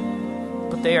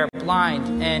 but they are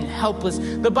blind and helpless.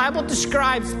 The Bible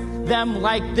describes them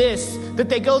like this, that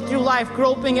they go through life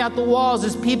groping at the walls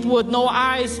as people with no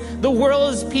eyes. The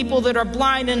world is people that are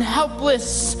blind and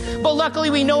helpless. But luckily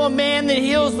we know a man that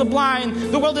heals the blind.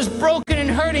 The world is broken and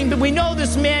hurting, but we know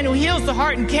this man who heals the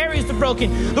heart and carries the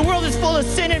broken. The world is full of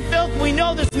sin and filth, but we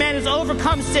know this man has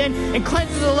overcome sin and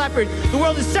cleanses the leopard. The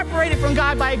world is separated from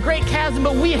God by a great chasm,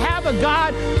 but we have a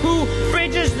God who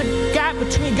bridges the gap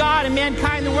between God and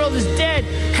mankind. The world is dead,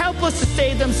 helpless to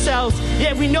save themselves.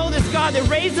 Yet we know this God that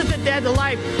raises the dead to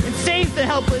life and saves the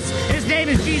helpless. His name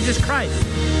is Jesus Christ.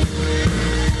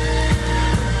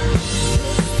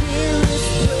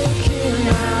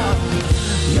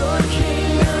 Your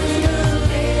kingdom's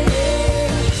moving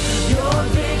in. Your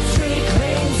victory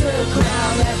claims the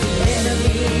ground that the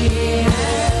enemy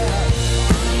has.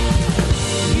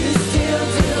 You still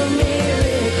do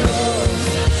miracles.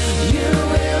 You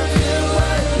will do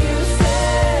what you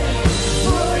say.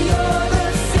 For you're the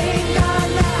same God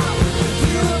now.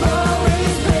 You've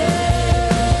always been.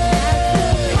 At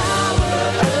the power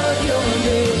of your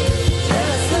name,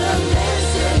 just the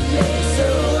mention makes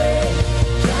a way.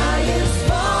 Giants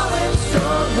fall and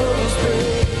strongholds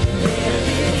break. There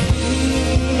is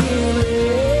healing.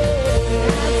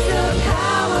 That's the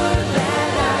power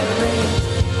that I claim.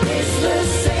 It's the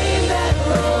same that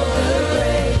rolled the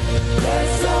grave.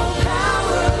 There's no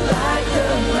power like the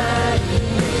mighty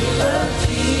name of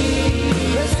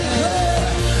Jesus.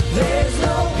 There's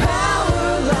no power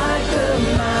like the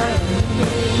mighty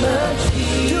name of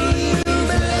Jesus. Do you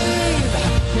believe?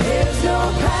 There's no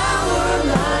power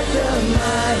like the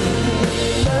mighty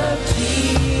name of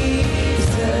Jesus.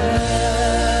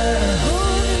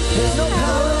 There's no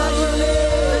power like your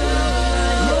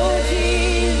name, Lord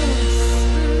Jesus.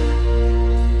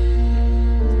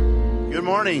 Good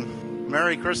morning.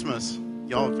 Merry Christmas.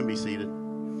 Y'all can be seated.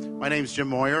 My name's Jim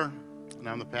Moyer, and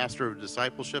I'm the pastor of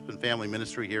discipleship and family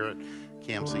ministry here at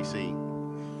CAMCC.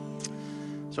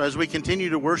 So as we continue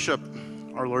to worship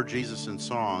our Lord Jesus in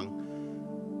song,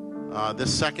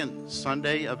 this second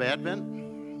Sunday of Advent,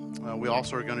 we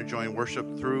also are going to join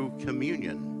worship through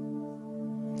communion.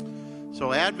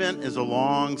 So Advent is a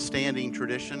long-standing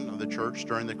tradition of the church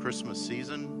during the Christmas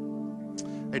season.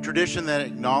 a tradition that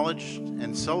acknowledged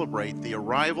and celebrate the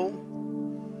arrival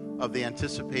of the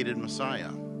anticipated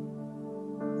Messiah.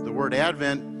 The word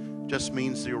Advent just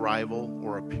means the arrival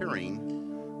or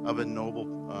appearing of a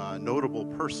notable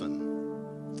person.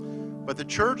 But the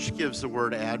church gives the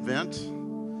word Advent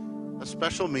a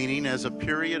special meaning as a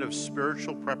period of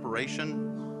spiritual preparation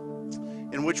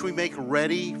in which we make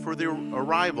ready for the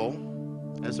arrival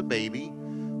as a baby,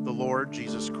 the Lord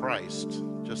Jesus Christ,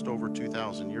 just over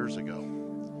 2,000 years ago.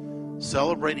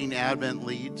 Celebrating Advent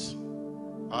leads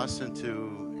us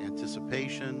into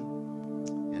anticipation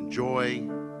and joy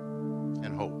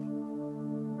and hope.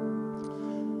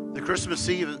 The Christmas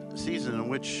season in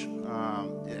which,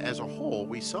 as a whole,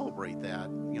 we celebrate that,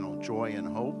 joy and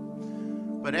hope.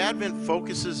 But Advent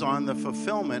focuses on the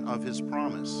fulfillment of his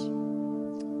promise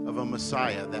of a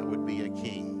Messiah that would be a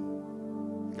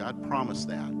king. God promised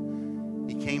that.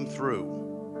 He came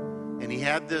through. And he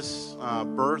had this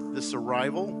birth, this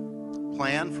arrival,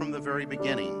 planned from the very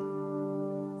beginning,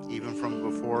 even from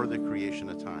before the creation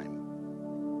of time.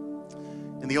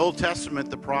 In the Old Testament,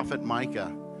 the prophet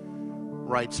Micah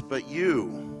writes, "But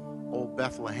you, O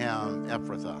Bethlehem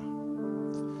Ephrathah,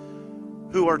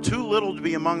 who are too little to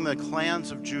be among the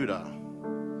clans of Judah,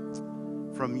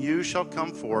 from you shall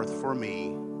come forth for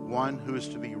me one who is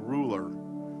to be ruler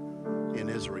in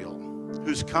Israel,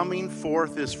 whose coming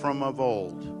forth is from of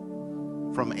old,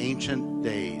 from ancient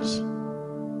days."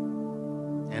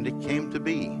 And it came to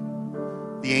be.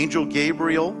 The angel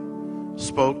Gabriel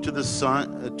spoke to the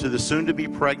soon-to-be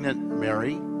pregnant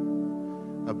Mary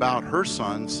about her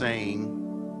son, saying,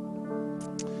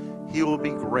 "He will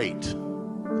be great,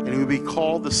 and he will be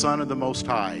called the Son of the Most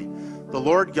High. The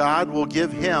Lord God will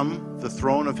give him the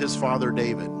throne of his father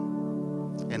David,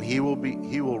 and he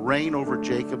will reign over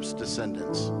Jacob's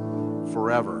descendants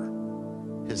forever.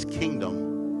 His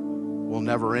kingdom will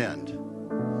never end."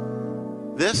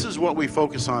 This is what we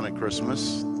focus on at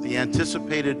Christmas, the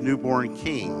anticipated newborn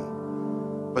king.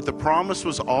 But the promise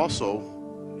was also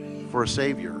for a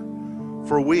Savior.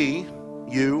 For we,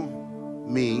 you,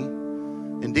 me,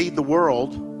 indeed the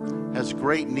world, has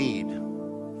great need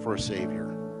for a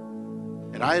Savior.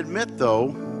 And I admit,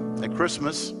 though, at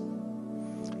Christmas,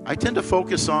 I tend to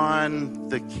focus on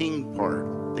the king part,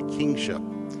 the kingship,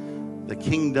 the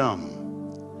kingdom,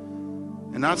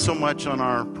 and not so much on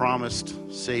our promised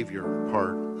Savior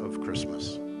part of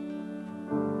Christmas.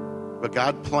 But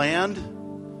God planned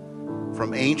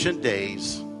from ancient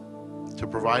days to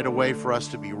provide a way for us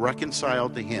to be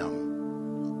reconciled to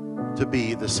him, to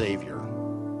be the Savior.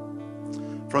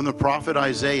 From the prophet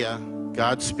Isaiah,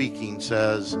 God speaking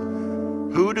says,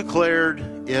 "Who declared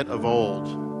it of old?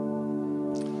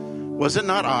 Was it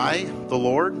not I, the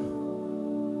Lord?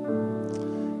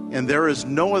 And there is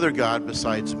no other God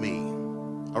besides me,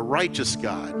 a righteous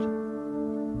God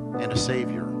and a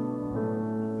Savior.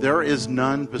 There is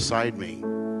none beside me."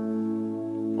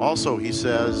 Also, he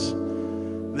says,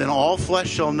 "Then all flesh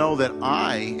shall know that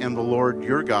I am the Lord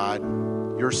your God,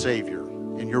 your Savior,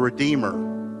 and your Redeemer,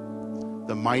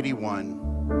 the mighty one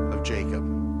of Jacob."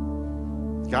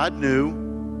 God knew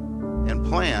and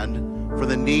planned for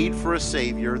the need for a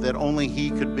Savior that only he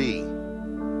could be.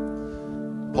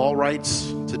 Paul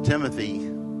writes to Timothy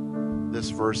this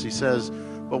verse. He says,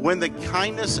 "But when the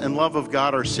kindness and love of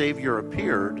God our Savior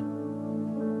appeared,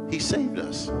 he saved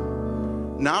us,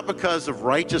 not because of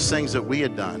righteous things that we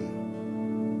had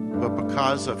done, but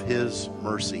because of his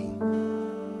mercy."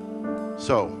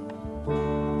 So,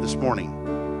 this morning,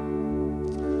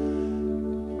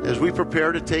 as we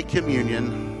prepare to take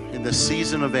communion in the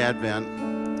season of Advent,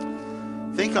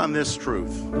 think on this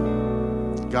truth.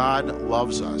 God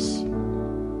loves us,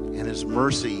 and his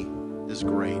mercy is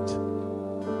great.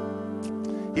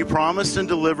 He promised and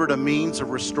delivered a means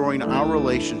of restoring our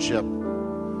relationship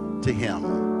to him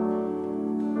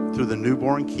through the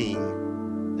newborn King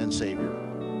and Savior.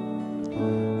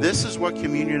 This is what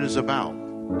communion is about.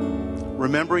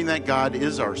 Remembering that God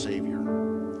is our Savior.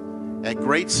 At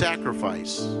great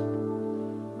sacrifice,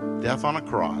 death on a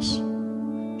cross,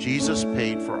 Jesus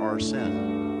paid for our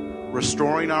sin,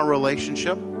 restoring our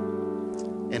relationship,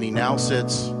 and he now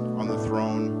sits on the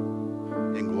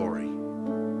throne in glory.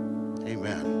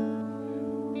 Amen.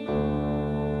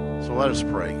 So let us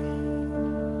pray.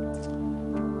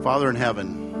 Father in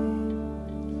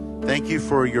heaven, thank you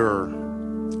for your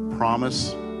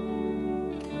promise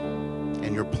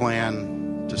and your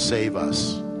plan to save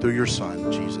us through your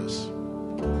Son, Jesus.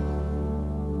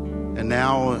 And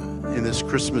now, in this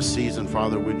Christmas season,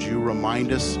 Father, would you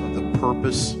remind us of the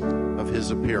purpose of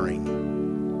his appearing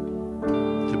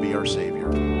to be our Savior?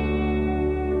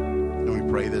 And we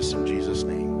pray this in Jesus'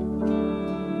 name.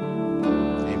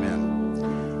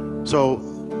 Amen. So,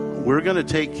 We're going to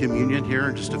take communion here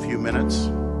in just a few minutes.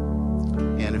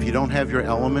 And if you don't have your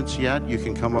elements yet, you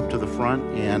can come up to the front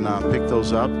and pick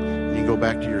those up, and you go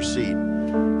back to your seat.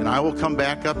 And I will come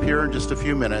back up here in just a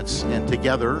few minutes, and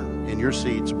together in your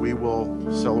seats, we will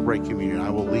celebrate communion. I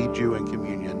will lead you in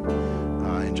communion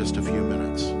in just a few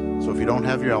minutes. So if you don't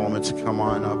have your elements, come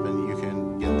on up and you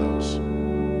can get those.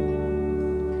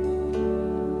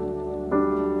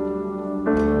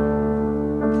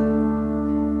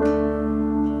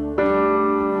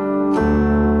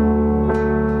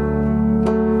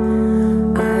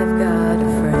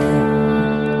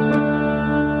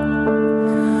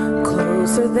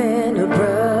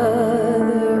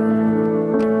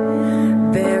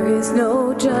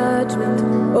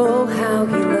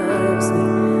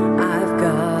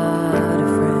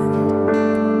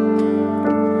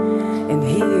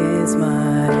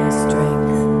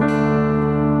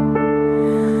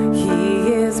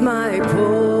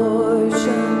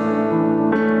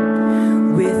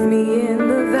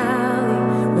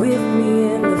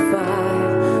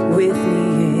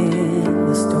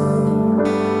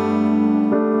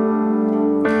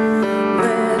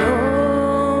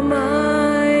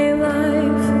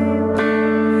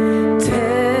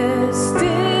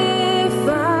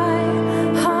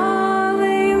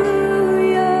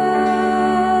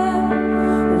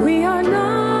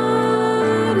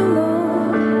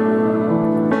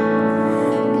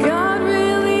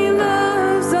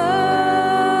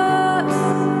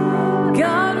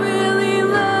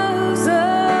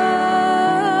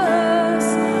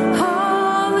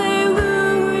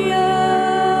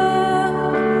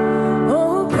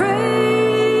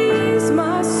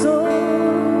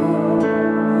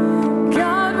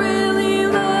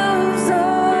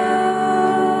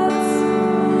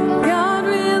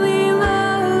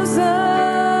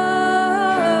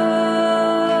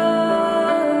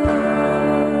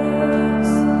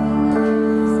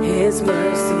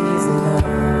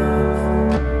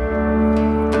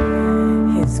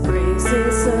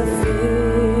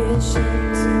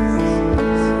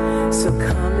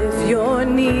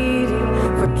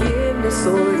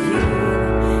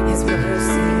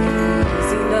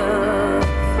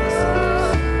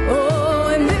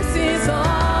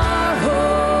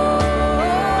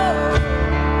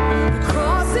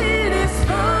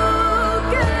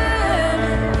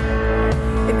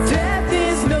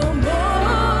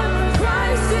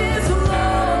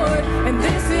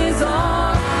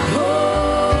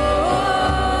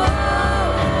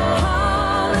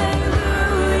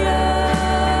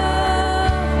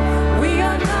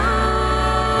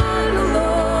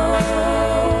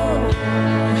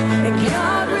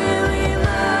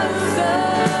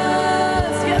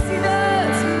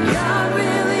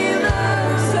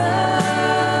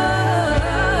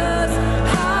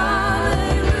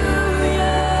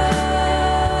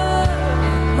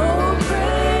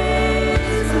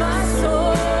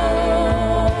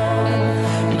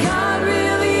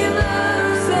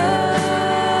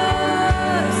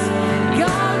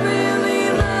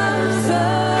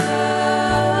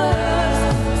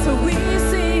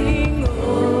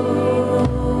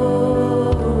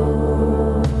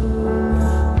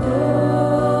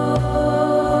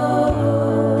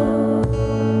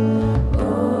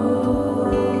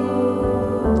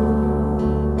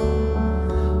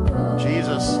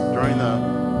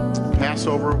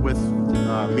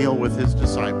 Meal with his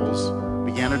disciples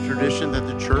began a tradition that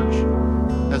the church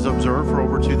has observed for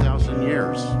over 2,000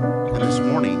 years. And this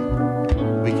morning,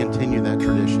 we continue that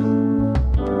tradition.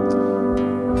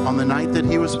 On the night that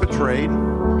he was betrayed,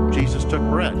 Jesus took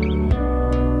bread.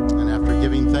 And after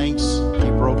giving thanks, he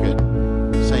broke it,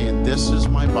 saying, "This is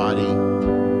my body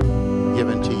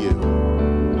given to you.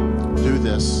 Do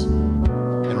this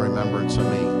in remembrance of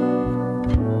me."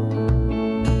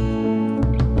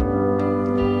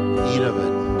 Eat of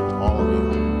it, all of you.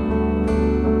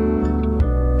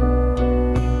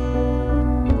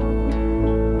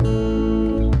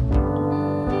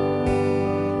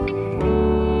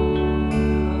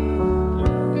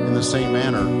 In the same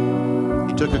manner,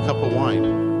 he took a cup of wine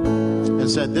and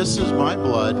said, "This is my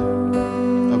blood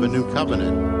of a new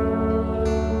covenant.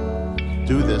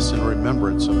 Do this in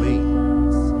remembrance of me."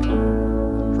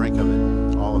 Drink of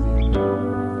it, all of you.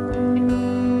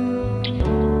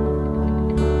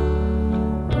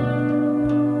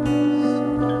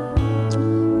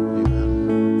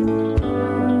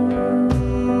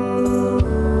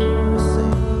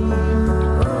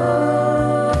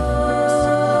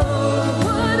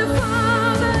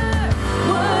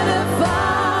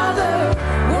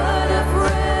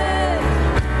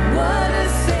 What a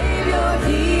Savior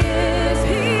He is.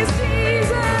 He's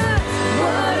Jesus.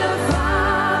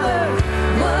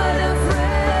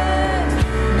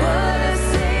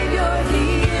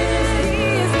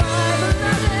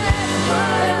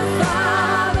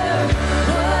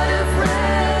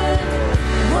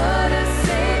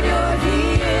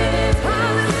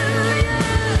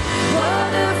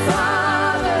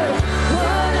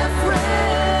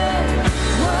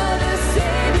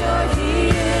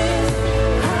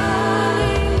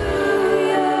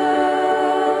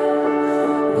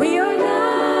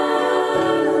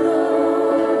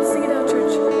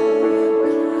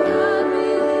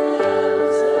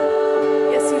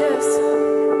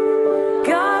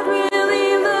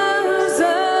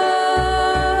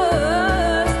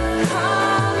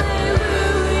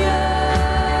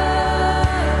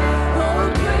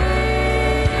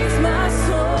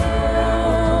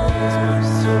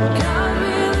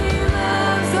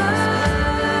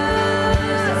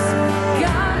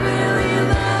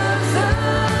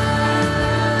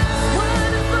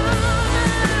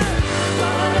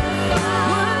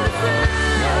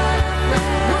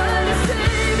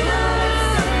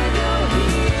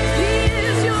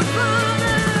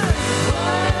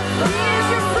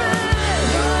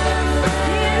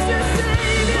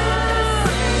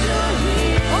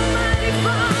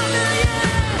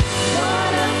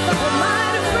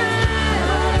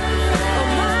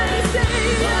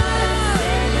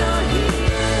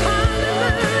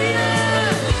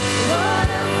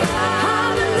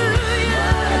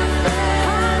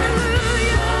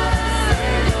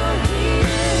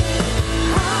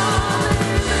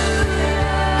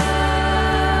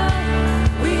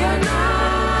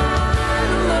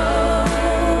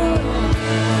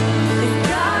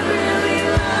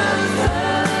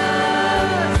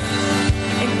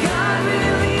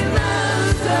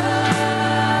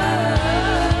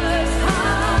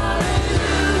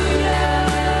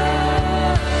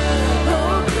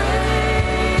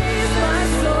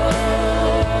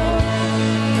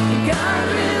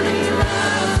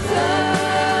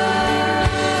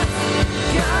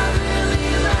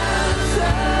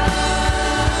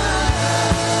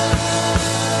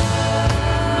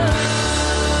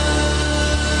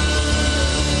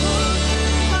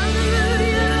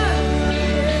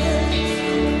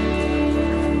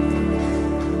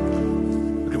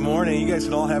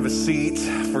 all have a seat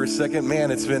for a second.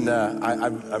 Man, it's been,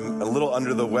 I'm a little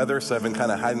under the weather, so I've been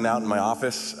kind of hiding out in my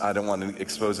office. I don't want to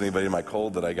expose anybody to my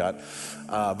cold that I got.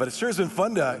 But it sure has been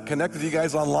fun to connect with you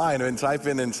guys online and type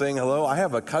in and saying hello. I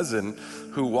have a cousin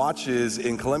who watches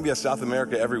in Colombia, South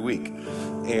America every week.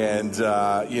 And,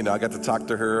 I got to talk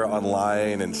to her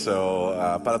online. And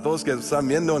so, para todos que están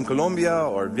viendo en Colombia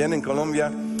or vienen en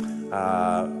Colombia,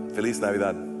 Feliz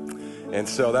Navidad. And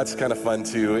so that's kind of fun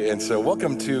too. And so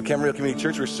welcome to Camarillo Community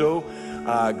Church. We're so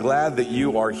glad that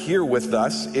you are here with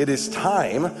us. It is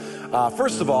time.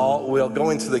 First of all, we'll go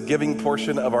into the giving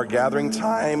portion of our gathering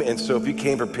time. And so if you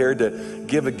came prepared to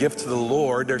give a gift to the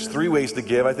Lord, there's 3 ways to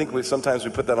give. I think sometimes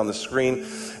we put that on the screen.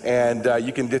 And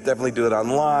you can definitely do it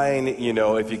online.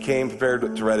 If you came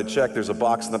prepared to write a check, there's a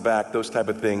box in the back, those type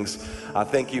of things.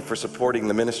 Thank you for supporting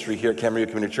the ministry here at Camarillo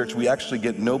Community Church. We actually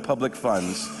get no public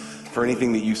funds for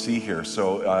anything that you see here.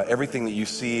 So everything that you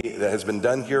see that has been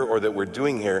done here or that we're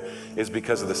doing here is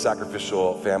because of the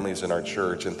sacrificial families in our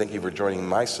church. And thank you for joining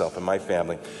myself and my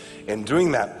family in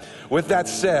doing that. With that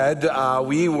said,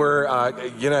 we were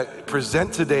going to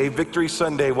present today, Victory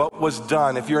Sunday, what was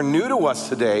done. If you're new to us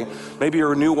today, maybe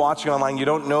you're new watching online, you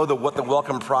don't know what the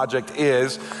Welcome Project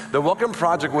is. The Welcome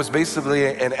Project was basically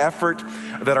an effort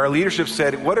that our leadership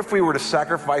said, what if we were to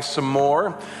sacrifice some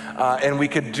more and we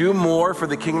could do more for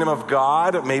the kingdom of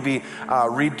God, maybe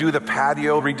redo the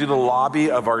patio, redo the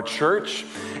lobby of our church,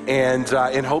 and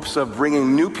in hopes of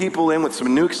bringing new people in with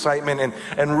some new excitement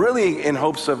and really in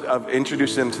hopes of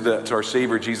introducing them to our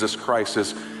Savior, Jesus Christ.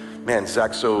 As, man,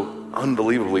 Zach so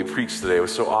unbelievably preached today. It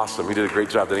was so awesome. He did a great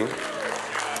job, didn't he?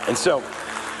 And so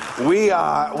we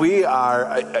are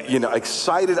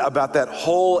excited about that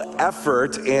whole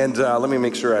effort. And let me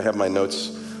make sure I have my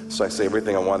notes so I say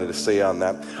everything I wanted to say on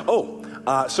that.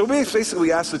 So we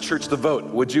basically asked the church to vote.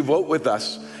 Would you vote with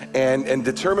us and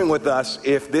determine with us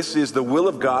if this is the will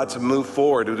of God to move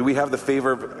forward? Do we have the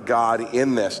favor of God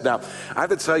in this? Now, I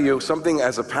have to tell you something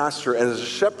as a pastor and as a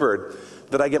shepherd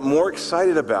that I get more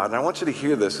excited about, and I want you to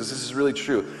hear this because this is really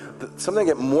true. Something I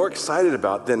get more excited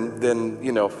about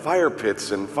than fire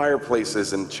pits and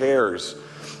fireplaces and chairs.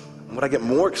 What I get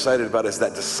more excited about is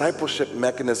that discipleship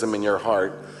mechanism in your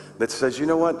heart that says, you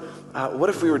know what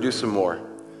if we were to do some more?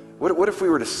 What if we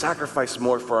were to sacrifice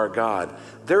more for our God?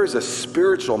 There is a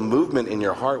spiritual movement in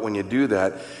your heart when you do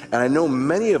that. And I know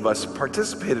many of us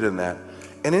participated in that.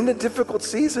 And in a difficult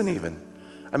season even.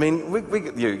 I mean,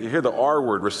 you hear the R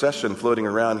word, recession, floating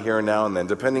around here and now and then,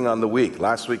 depending on the week.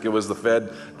 Last week it was the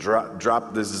Fed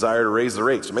dropped the desire to raise the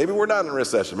rates. Maybe we're not in a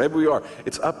recession. Maybe we are.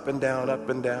 It's up and down, up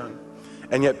and down.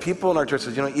 And yet people in our church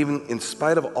said, even in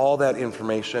spite of all that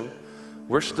information,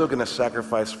 we're still going to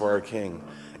sacrifice for our King.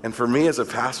 And for me as a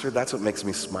pastor, that's what makes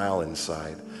me smile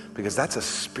inside, because that's a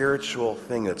spiritual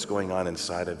thing that's going on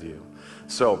inside of you.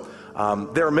 So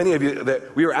there are many of you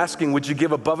that we were asking, would you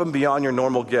give above and beyond your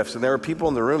normal gifts? And there are people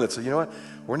in the room that said, you know what,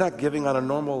 we're not giving on a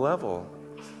normal level.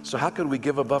 So how could we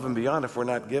give above and beyond if we're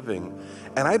not giving?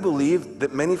 And I believe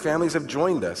that many families have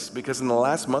joined us, because in the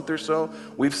last month or so,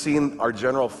 we've seen our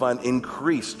general fund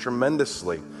increase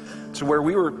tremendously. To where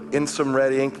we were in some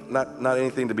red ink, not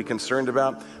anything to be concerned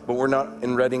about, but we're not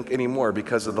in red ink anymore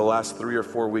because of the last 3 or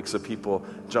 4 weeks of people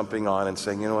jumping on and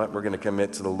saying, you know what, we're going to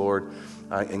commit to the Lord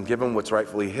and give him what's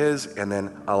rightfully his, and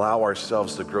then allow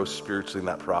ourselves to grow spiritually in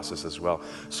that process as well.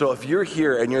 So if you're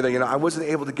here and you're there, I wasn't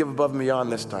able to give above and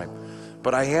beyond this time,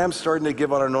 but I am starting to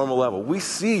give on a normal level. We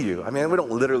see you. I mean, we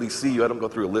don't literally see you. I don't go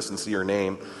through a list and see your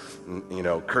name.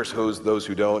 Curse those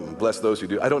who don't and bless those who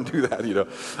do. I don't do that,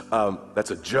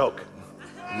 that's a joke.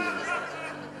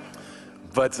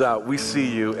 But we see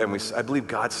you, and I believe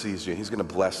God sees you. He's going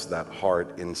to bless that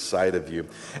heart inside of you.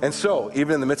 And so,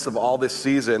 even in the midst of all this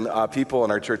season, people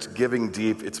in our church giving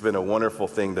deep, it's been a wonderful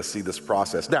thing to see this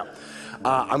process. Now,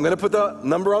 I'm going to put the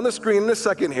number on the screen in a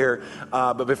second here,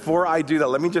 but before I do that,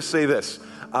 let me just say this.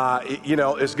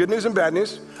 It's good news and bad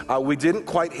news. We didn't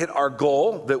quite hit our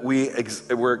goal that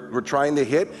we're trying to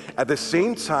hit. At the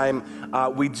same time,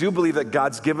 we do believe that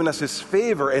God's given us his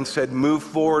favor and said, move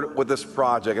forward with this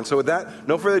project. And so with that,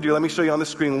 no further ado, let me show you on the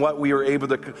screen what we were able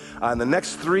to, in the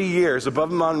next 3 years, above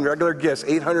and beyond regular gifts,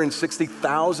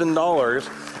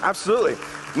 $860,000. Absolutely.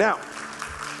 Now,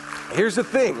 here's the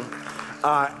thing.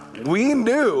 We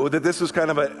knew that this was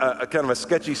kind of a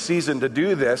sketchy season to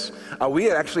do this. We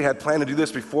had actually had planned to do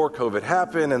this before COVID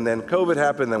happened, and then COVID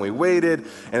happened, then we waited,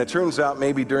 and it turns out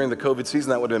maybe during the COVID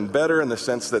season that would have been better in the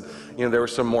sense that there were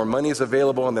some more monies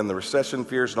available, and then the recession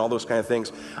fears and all those kind of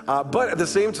things. But at the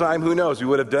same time, who knows? We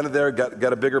would have done it there,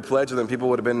 got a bigger pledge, and then people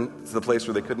would have been to the place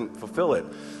where they couldn't fulfill it.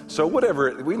 So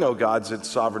whatever, we know God's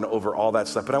sovereign over all that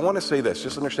stuff. But I want to say this,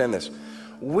 just understand this.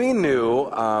 we knew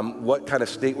what kind of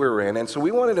state we were in, and so we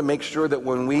wanted to make sure that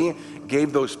when we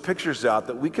gave those pictures out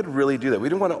that we could really do that. We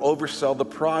didn't want to oversell the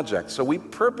project, so we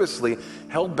purposely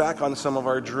held back on some of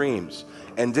our dreams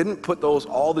and didn't put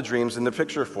all the dreams in the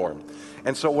picture form.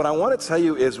 And so what I want to tell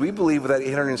you is we believe with that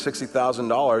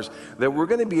 $860,000 that we're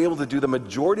going to be able to do the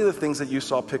majority of the things that you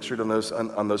saw pictured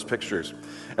on those pictures.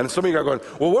 And some of you are going,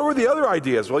 well, what were the other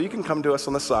ideas? Well, you can come to us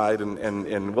on the side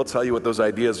and we'll tell you what those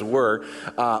ideas were.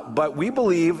 But we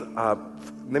believe, let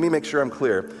me make sure I'm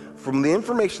clear, from the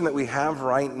information that we have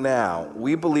right now,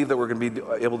 we believe that we're going to be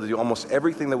able to do almost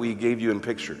everything that we gave you in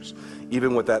pictures,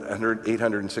 even with that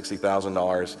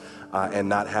 $860,000 and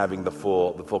not having the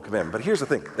full commitment. But here's the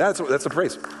thing, that's a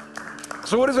praise.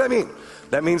 So what does that mean?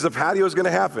 That means the patio is going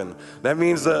to happen. That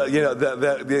means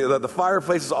the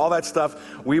fireplaces, all that stuff.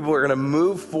 We were going to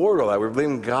move forward with that. We're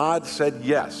believing God said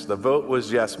yes. The vote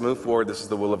was yes. Move forward. This is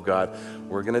the will of God.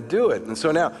 We're going to do it. And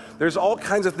so now there's all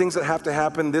kinds of things that have to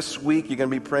happen this week. You're going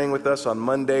to be praying with us on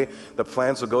Monday. The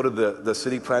plans will go to the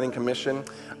City Planning Commission.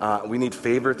 We need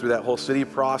favor through that whole city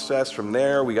process. From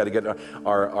there, we got to get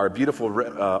our beautiful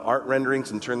art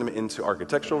renderings and turn them into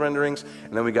architectural renderings.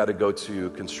 And then we got to go to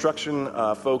construction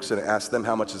folks and ask them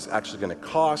how much it's actually going to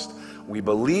cost. We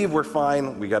believe we're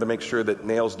fine. We got to make sure that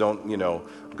nails don't,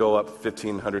 go up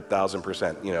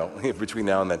 1,500,000%, between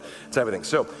now and then, type of thing.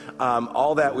 So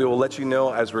all that we will let you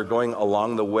know as we're going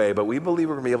along the way, but we believe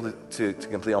we're going to be able to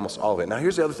complete almost all of it. Now,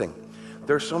 here's the other thing.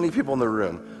 There are so many people in the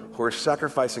room who are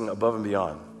sacrificing above and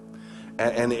beyond.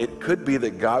 And it could be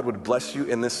that God would bless you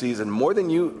in this season more than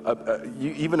you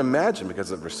even imagine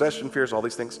because of recession fears, all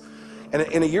these things. And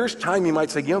in a year's time, you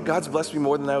might say, God's blessed me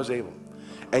more than I was able.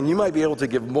 And you might be able to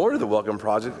give more to the Welcome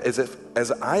Project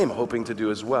as I am hoping to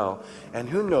do as well. And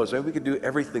who knows, maybe we could do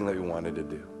everything that we wanted to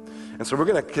do. And so we're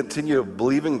going to continue to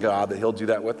believe in God that He'll do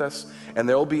that with us. And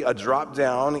there will be a drop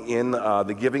down in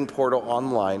the giving portal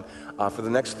online for the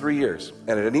next 3 years.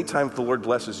 And at any time if the Lord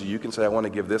blesses you, you can say, I want to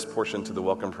give this portion to the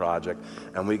Welcome Project.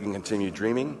 And we can continue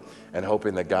dreaming and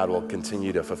hoping that God will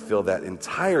continue to fulfill that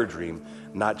entire dream,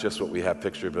 not just what we have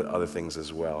pictured, but other things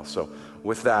as well. So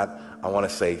with that, I want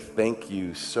to say thank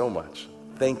you so much.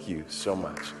 Thank you so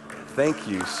much. Thank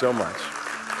you so much.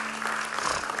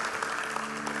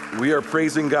 We are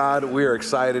praising God. We are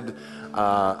excited,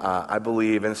 I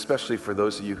believe, and especially for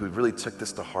those of you who really took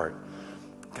this to heart.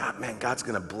 God's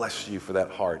going to bless you for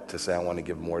that heart to say, I want to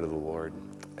give more to the Lord,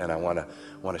 and I want to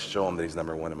show Him that He's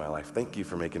number one in my life. Thank you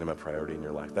for making Him a priority in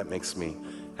your life. That makes me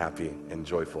happy and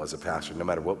joyful as a pastor, no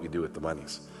matter what we do with the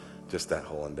monies. Just that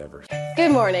whole endeavor.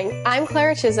 Good morning. I'm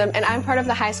Clara Chisholm, and I'm part of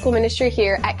the high school ministry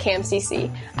here at CAMCC.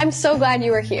 I'm so glad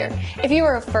you are here. If you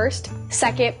are a first,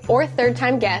 second, or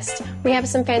third-time guest, we have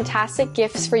some fantastic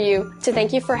gifts for you to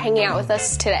thank you for hanging out with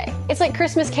us today. It's like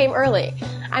Christmas came early.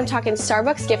 I'm talking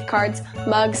Starbucks gift cards,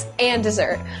 mugs, and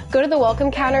dessert. Go to the welcome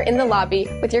counter in the lobby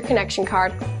with your connection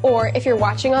card, or if you're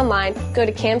watching online, go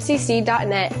to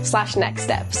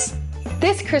camcc.net/nextsteps.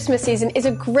 This Christmas season is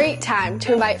a great time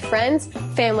to invite friends,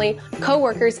 family,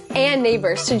 co-workers, and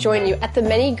neighbors to join you at the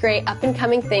many great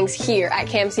up-and-coming things here at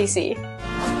CAMCC.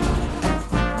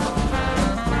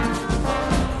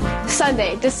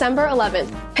 Sunday, December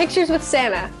 11th, Pictures with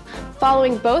Santa.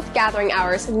 Following both gathering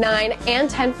hours, 9 and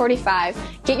 10:45,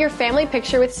 get your family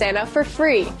picture with Santa for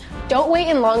free. Don't wait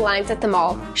in long lines at the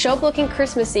mall. Show up looking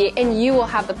Christmassy and you will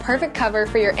have the perfect cover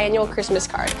for your annual Christmas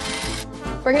card.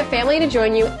 Bring a family to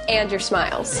join you and your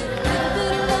smiles.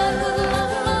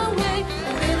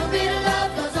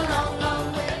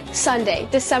 Sunday,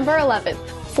 December 11th,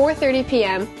 4:30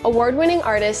 p.m., award-winning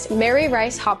artist Mary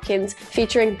Rice Hopkins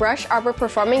featuring Brush Arbor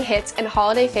performing hits and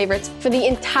holiday favorites for the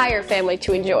entire family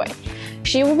to enjoy.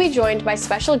 She will be joined by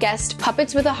special guest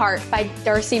Puppets with a Heart by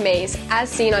Darcy Mays, as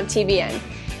seen on TBN.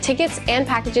 Tickets and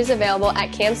packages available at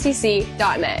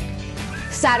camcc.net.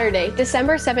 Saturday,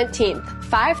 December 17th,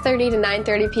 5:30 to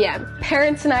 9:30 p.m.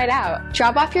 Parents' Night Out.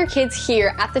 Drop off your kids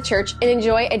here at the church and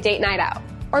enjoy a date night out.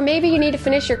 Or maybe you need to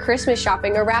finish your Christmas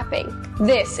shopping or wrapping.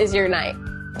 This is your night.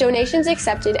 Donations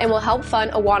accepted and will help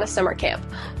fund Awana Summer Camp.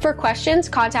 For questions,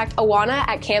 contact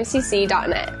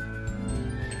awana@camcc.net.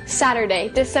 Saturday,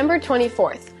 December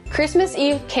 24th. Christmas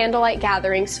Eve candlelight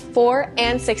gatherings, 4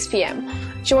 and 6 p.m.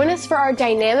 Join us for our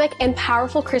dynamic and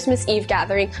powerful Christmas Eve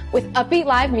gathering with upbeat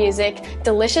live music,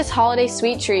 delicious holiday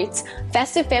sweet treats,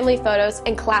 festive family photos,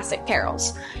 and classic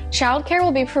carols. Childcare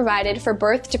will be provided for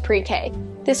birth to pre-K.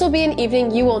 This will be an evening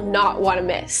you will not want to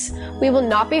miss. We will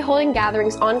not be holding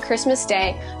gatherings on Christmas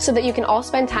Day so that you can all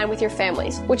spend time with your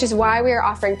families, which is why we are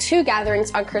offering 2 gatherings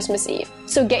on Christmas Eve.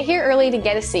 So get here early to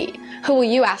get a seat. Who will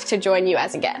you ask to join you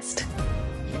as a guest?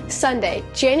 Sunday,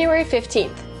 January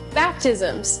 15th,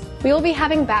 Baptisms. We will be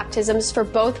having baptisms for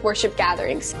both worship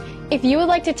gatherings. If you would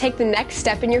like to take the next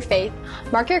step in your faith,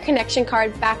 mark your connection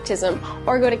card baptism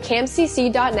or go to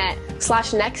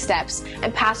camcc.net/nextsteps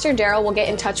and Pastor Daryl will get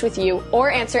in touch with you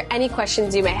or answer any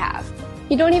questions you may have.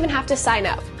 You don't even have to sign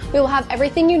up. We will have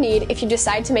everything you need if you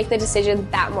decide to make the decision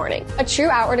that morning. A true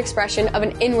outward expression of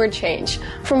an inward change.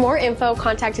 For more info,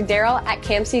 contact Daryl at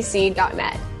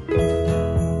camcc.net.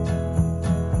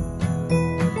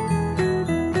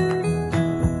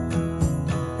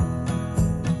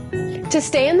 To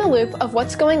stay in the loop of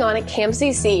what's going on at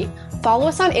CamCC, follow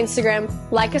us on Instagram,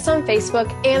 like us on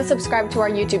Facebook, and subscribe to our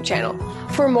YouTube channel.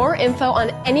 For more info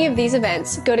on any of these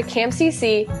events, go to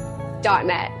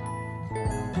camcc.net.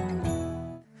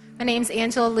 My name's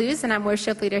Angela Luz, and I'm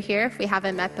worship leader here, if we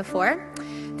haven't met before.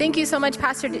 Thank you so much,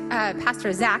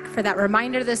 Pastor Zach, for that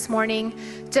reminder this morning.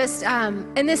 Just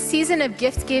in this season of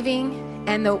gift giving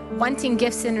and the wanting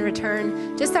gifts in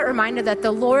return, just that reminder that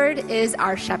the Lord is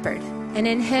our shepherd, and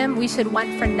in him we should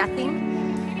want for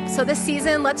nothing. So this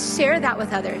season, let's share that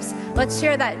with others. Let's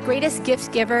share that greatest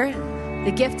gift giver,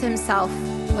 the gift himself,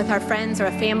 with our friends or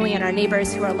our family and our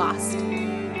neighbors who are lost.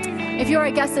 If you're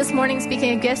a guest this morning,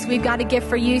 speaking of gifts, we've got a gift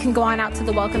for you. You can go on out to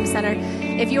the Welcome Center.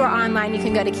 If you are online, you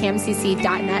can go to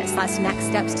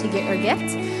camcc.net/nextsteps to get your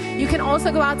gift. You can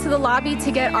also go out to the lobby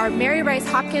to get our Mary Rice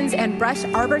Hopkins and Brush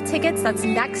Arbor tickets. That's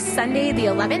next Sunday, the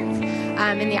 11th,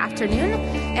 in the afternoon.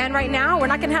 And right now, we're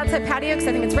not going to have that patio because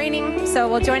I think it's raining. So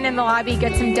we'll join in the lobby,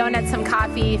 get some donuts, some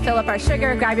coffee, fill up our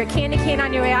sugar, grab your candy cane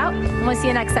on your way out, and we'll see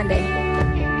you next Sunday.